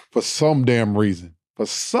 4 for some damn reason. For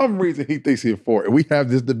some reason, he thinks he's a 4. And we have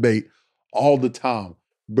this debate all the time.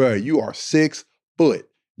 Bruh, you are 6 foot.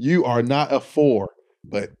 You are not a 4.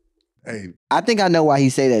 But Hey, I think I know why he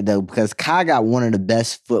say that though, because Kai got one of the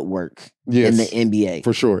best footwork in the NBA.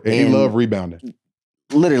 For sure. And he loved rebounding.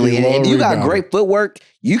 Literally. He And if you got rebounding. great footwork,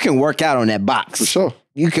 you can work out on that box. For sure.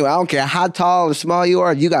 I don't care how tall or small you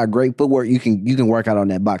are, if you got great footwork, you can work out on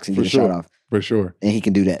that box and get a shot off. For sure. And he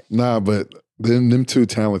can do that. Nah, but them two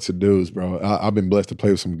talented dudes, bro. I've been blessed to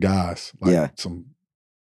play with some guys. Like some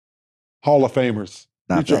Hall of Famers.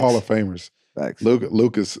 Future Hall of Famers. Facts.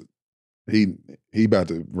 Luka's, he about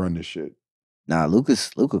to run this shit. Nah, Luka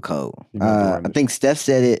cold. I think Steph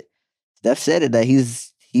said it. Steph said it that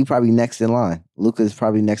he probably next in line. Luka's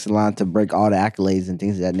probably next in line to break all the accolades and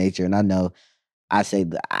things of that nature. And I know I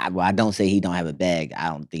don't say he don't have a bag. I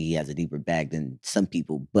don't think he has a deeper bag than some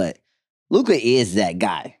people, but Luka is that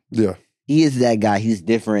guy. Yeah. He is that guy. He's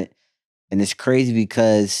different. And it's crazy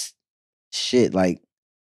because shit, like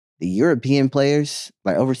the European players,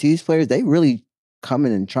 like overseas players, they really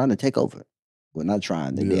coming and trying to take over. Well, not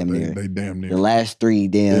trying. They damn near. They damn near. The last 3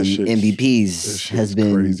 damn MVPs has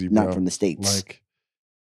been crazy, not bro. from the States. Like,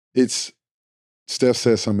 Steph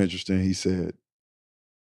said something interesting. He said,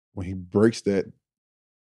 when he breaks that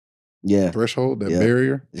threshold, that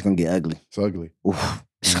barrier, it's going to get ugly. It's ugly. Oof,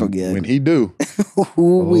 it's going to get ugly. When he do,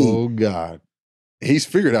 oh, God. He's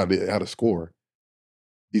figured out how to score.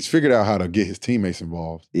 He's figured out how to get his teammates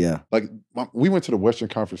involved. Yeah. Like, we went to the Western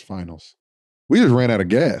Conference Finals. We just ran out of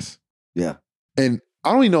gas. Yeah. And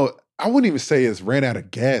I don't even know, I wouldn't even say it's ran out of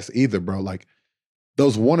gas either, bro. Like,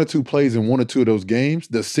 those 1 or 2 plays in 1 or 2 of those games,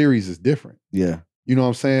 the series is different. Yeah. You know what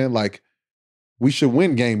I'm saying? Like, we should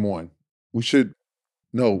win game 1. Was it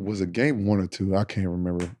game 1 or 2? I can't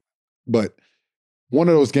remember. But one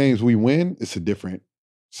of those games we win, it's a different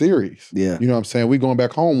series. Yeah. You know what I'm saying? We going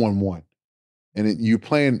back home 1-1. And you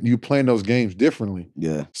playing those games differently.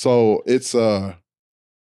 Yeah. So it's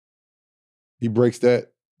he breaks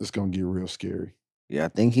that, it's gonna get real scary. Yeah, I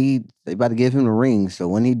think they about to give him the ring. So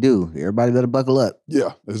when he do, everybody better buckle up.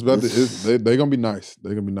 Yeah, they're gonna be nice.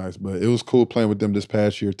 They're gonna be nice. But it was cool playing with them this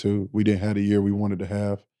past year too. We didn't have the year we wanted to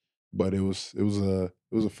have, but it was a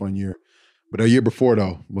fun year. But a year before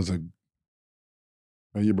though was a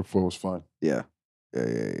year before was fun. Yeah.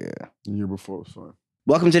 The year before was fun.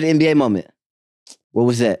 Welcome to the NBA moment. What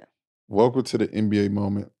was that? Welcome to the NBA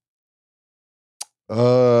moment.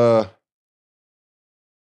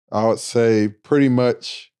 I would say pretty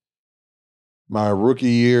much my rookie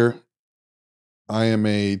year, I am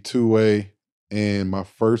a two-way, and my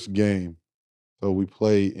first game, so we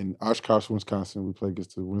play in Oshkosh, Wisconsin. We play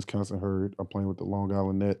against the Wisconsin Herd. I'm playing with the Long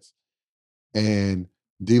Island Nets. And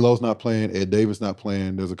D'Lo's not playing, Ed Davis not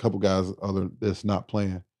playing. There's a couple guys that's not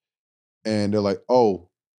playing. And they're like, oh,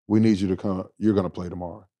 we need you to come. You're going to play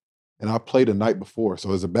tomorrow. And I played the night before,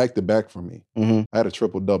 so it's a back-to-back for me. Mm-hmm. I had a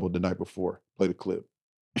triple-double the night before, played a clip.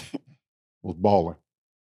 Was balling.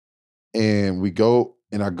 And I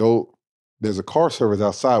go, there's a car service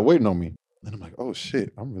outside waiting on me. And I'm like, oh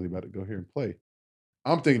shit, I'm really about to go here and play.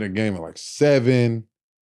 I'm thinking a game at like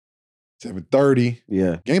 7:30.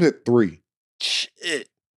 Yeah. Game's at 3. Shit.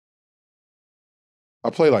 I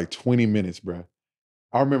played like 20 minutes, bro.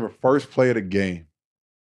 I remember first play of the game,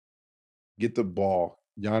 get the ball.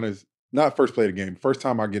 Giannis, not first play of the game, first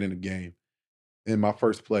time I get in the game, in my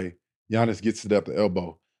first play, Giannis gets it up the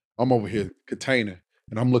elbow. I'm over here containing,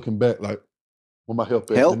 and I'm looking back like, where my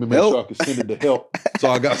help at? Let me make sure I can send it to help.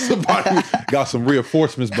 So I got got some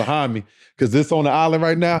reinforcements behind me, because this on the island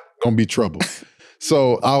right now, gonna be trouble.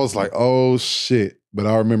 So I was like, oh shit. But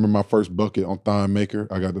I remember my first bucket on Thon Maker.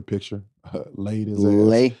 I got the picture. Laid his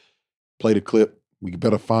ass. Play the clip. We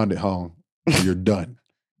better find it, home. You're done.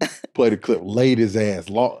 Play the clip. Laid his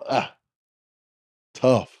ass.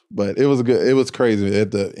 Tough. But it was crazy.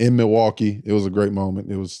 In Milwaukee, it was a great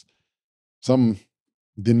moment. It was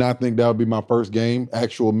did not think that would be my first game,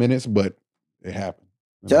 actual minutes, but it happened.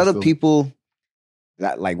 Tell the people,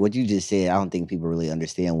 like what you just said, I don't think people really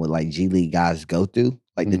understand what like G League guys go through.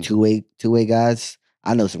 Like the two-way guys.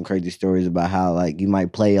 I know some crazy stories about how like you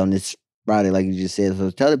might play on this Friday, like you just said. So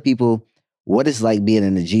tell the people what it's like being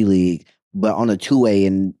in the G League, but on a two-way,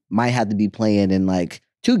 and might have to be playing in like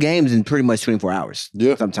 2 games in pretty much 24 hours.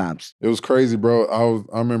 Yeah. Sometimes. It was crazy, bro.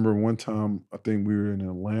 I remember one time, I think we were in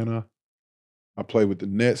Atlanta. I played with the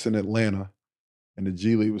Nets in Atlanta, and the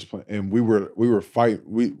G League was playing, and we were fighting.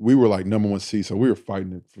 We were like number 1 seed, so we were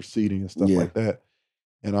fighting for seeding and stuff like that.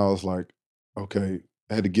 And I was like, okay,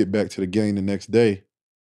 I had to get back to the game the next day.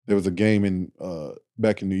 There was a game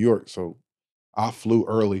back in New York, so I flew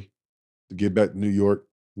early to get back to New York,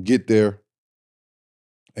 get there,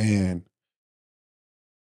 and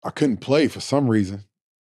I couldn't play for some reason.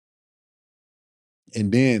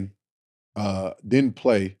 And then didn't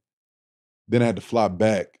play. Then I had to fly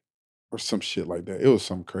back. or some shit like that. It was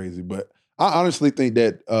something crazy. But I honestly think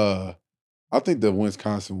that I think the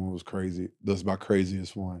Wisconsin one was crazy. That's my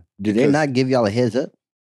craziest one. Do they Because not give y'all a heads up?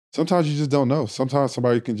 sometimes you just don't know. Sometimes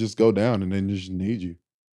somebody can just go down and then just need you.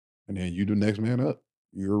 And then you the next man up.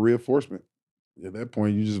 You're a reinforcement. At that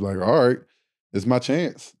point, you just like, all right, it's my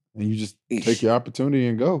chance. And you just take Eesh. your opportunity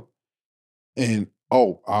and go. And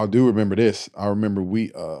I do remember this. I remember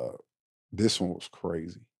this one was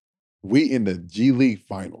crazy. We in the G League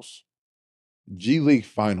finals. G League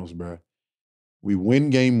finals, bro. We win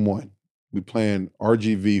game 1. We playing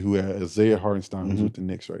RGV, who had Isaiah Hartenstein, who's with the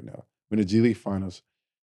Knicks right now. We're in the G League finals.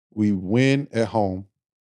 We win at home.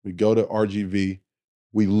 We go to RGV.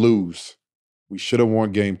 We lose. We should have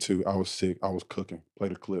won game 2. I was sick. I was cooking.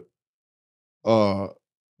 Played a clip.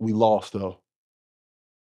 We lost though.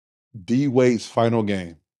 D Wade's final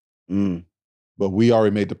game. But we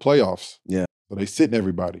already made the playoffs. Yeah. So they sitting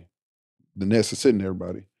everybody. The Nets are sitting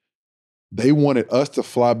everybody. They wanted us to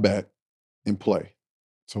fly back and play.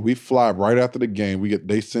 So we fly right after the game.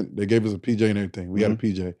 They gave us a PJ and everything. We had a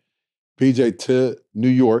PJ. PJ to New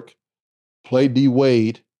York, play D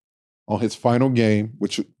Wade on his final game,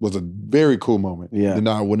 which was a very cool moment. Yeah. And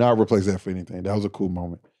I would not replace that for anything. That was a cool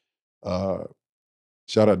moment.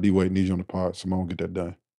 Shout out D Wade, need you on the pod. Simone, get that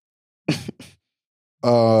done.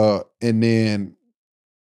 And then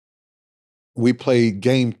we played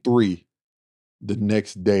game 3 the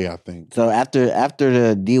next day, I think. So after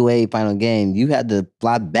the D-Wade final game, you had to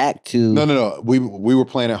fly back to... No. We were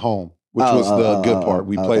playing at home, which was the good part.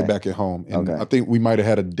 We played back at home. And I think we might have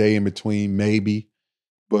had a day in between, maybe,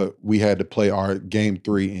 but we had to play our game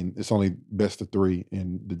 3, and it's only best of 3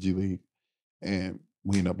 in the G League. And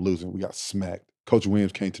we ended up losing. We got smacked. Coach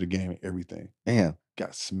Williams came to the game and everything. Damn.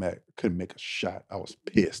 Got smacked. Couldn't make a shot. I was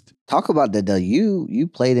pissed. Talk about that though. You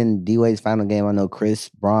played in D-Wade's final game. I know Chris,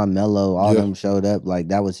 Braun, Melo, all of them showed up. Like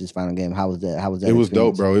that was his final game. How was that? It was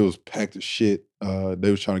dope, bro. It was packed as shit. They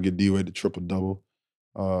was trying to get D-Wade to triple double.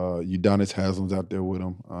 Udonis Haslam's out there with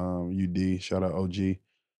him. UD, shout out OG.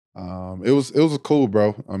 It was cool,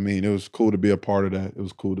 bro. I mean, it was cool to be a part of that. It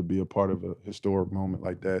was cool to be a part of a historic moment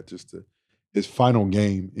like that. His final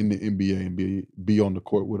game in the NBA and be on the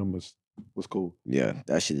court with him was cool. Yeah,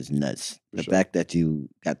 that shit is nuts. For the sure. fact that you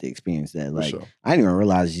got to experience that, like, sure. I didn't even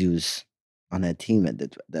realize you was on that team at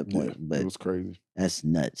that point. Yeah, but it was crazy. That's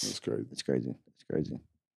nuts. It's crazy. It's crazy. It's crazy.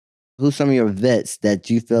 Who's some of your vets that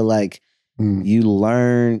you feel like you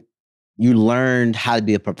learned how to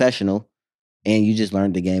be a professional, and you just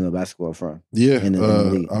learned the game of basketball from? Yeah, in the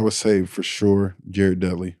league? I would say for sure Jared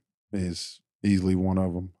Dudley is easily one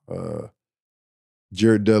of them.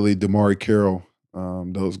 Jared Dudley, Damari Carroll,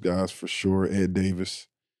 those guys for sure. Ed Davis.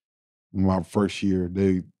 My first year,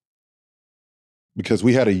 because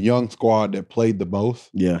we had a young squad that played the most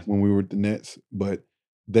when we were at the Nets, but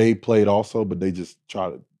they played also, but they just try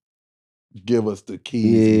to give us the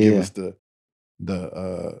keys and give us the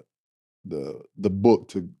book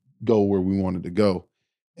to go where we wanted to go.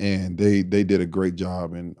 And they did a great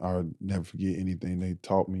job, and I'll never forget anything they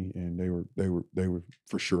taught me, and they were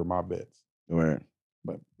for sure my vets. Right.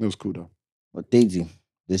 But it was cool though. Well, Deezy,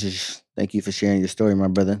 thank you for sharing your story, my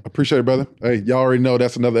brother. Appreciate it, brother. Hey, y'all already know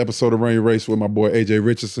that's another episode of Run Your Race with my boy AJ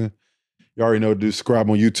Richardson. You already know to subscribe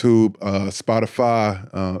on YouTube, Spotify,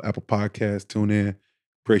 Apple Podcasts, tune in.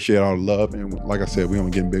 Appreciate all the love. And like I said, we only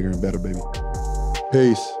getting bigger and better, baby.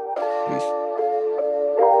 Peace. Peace.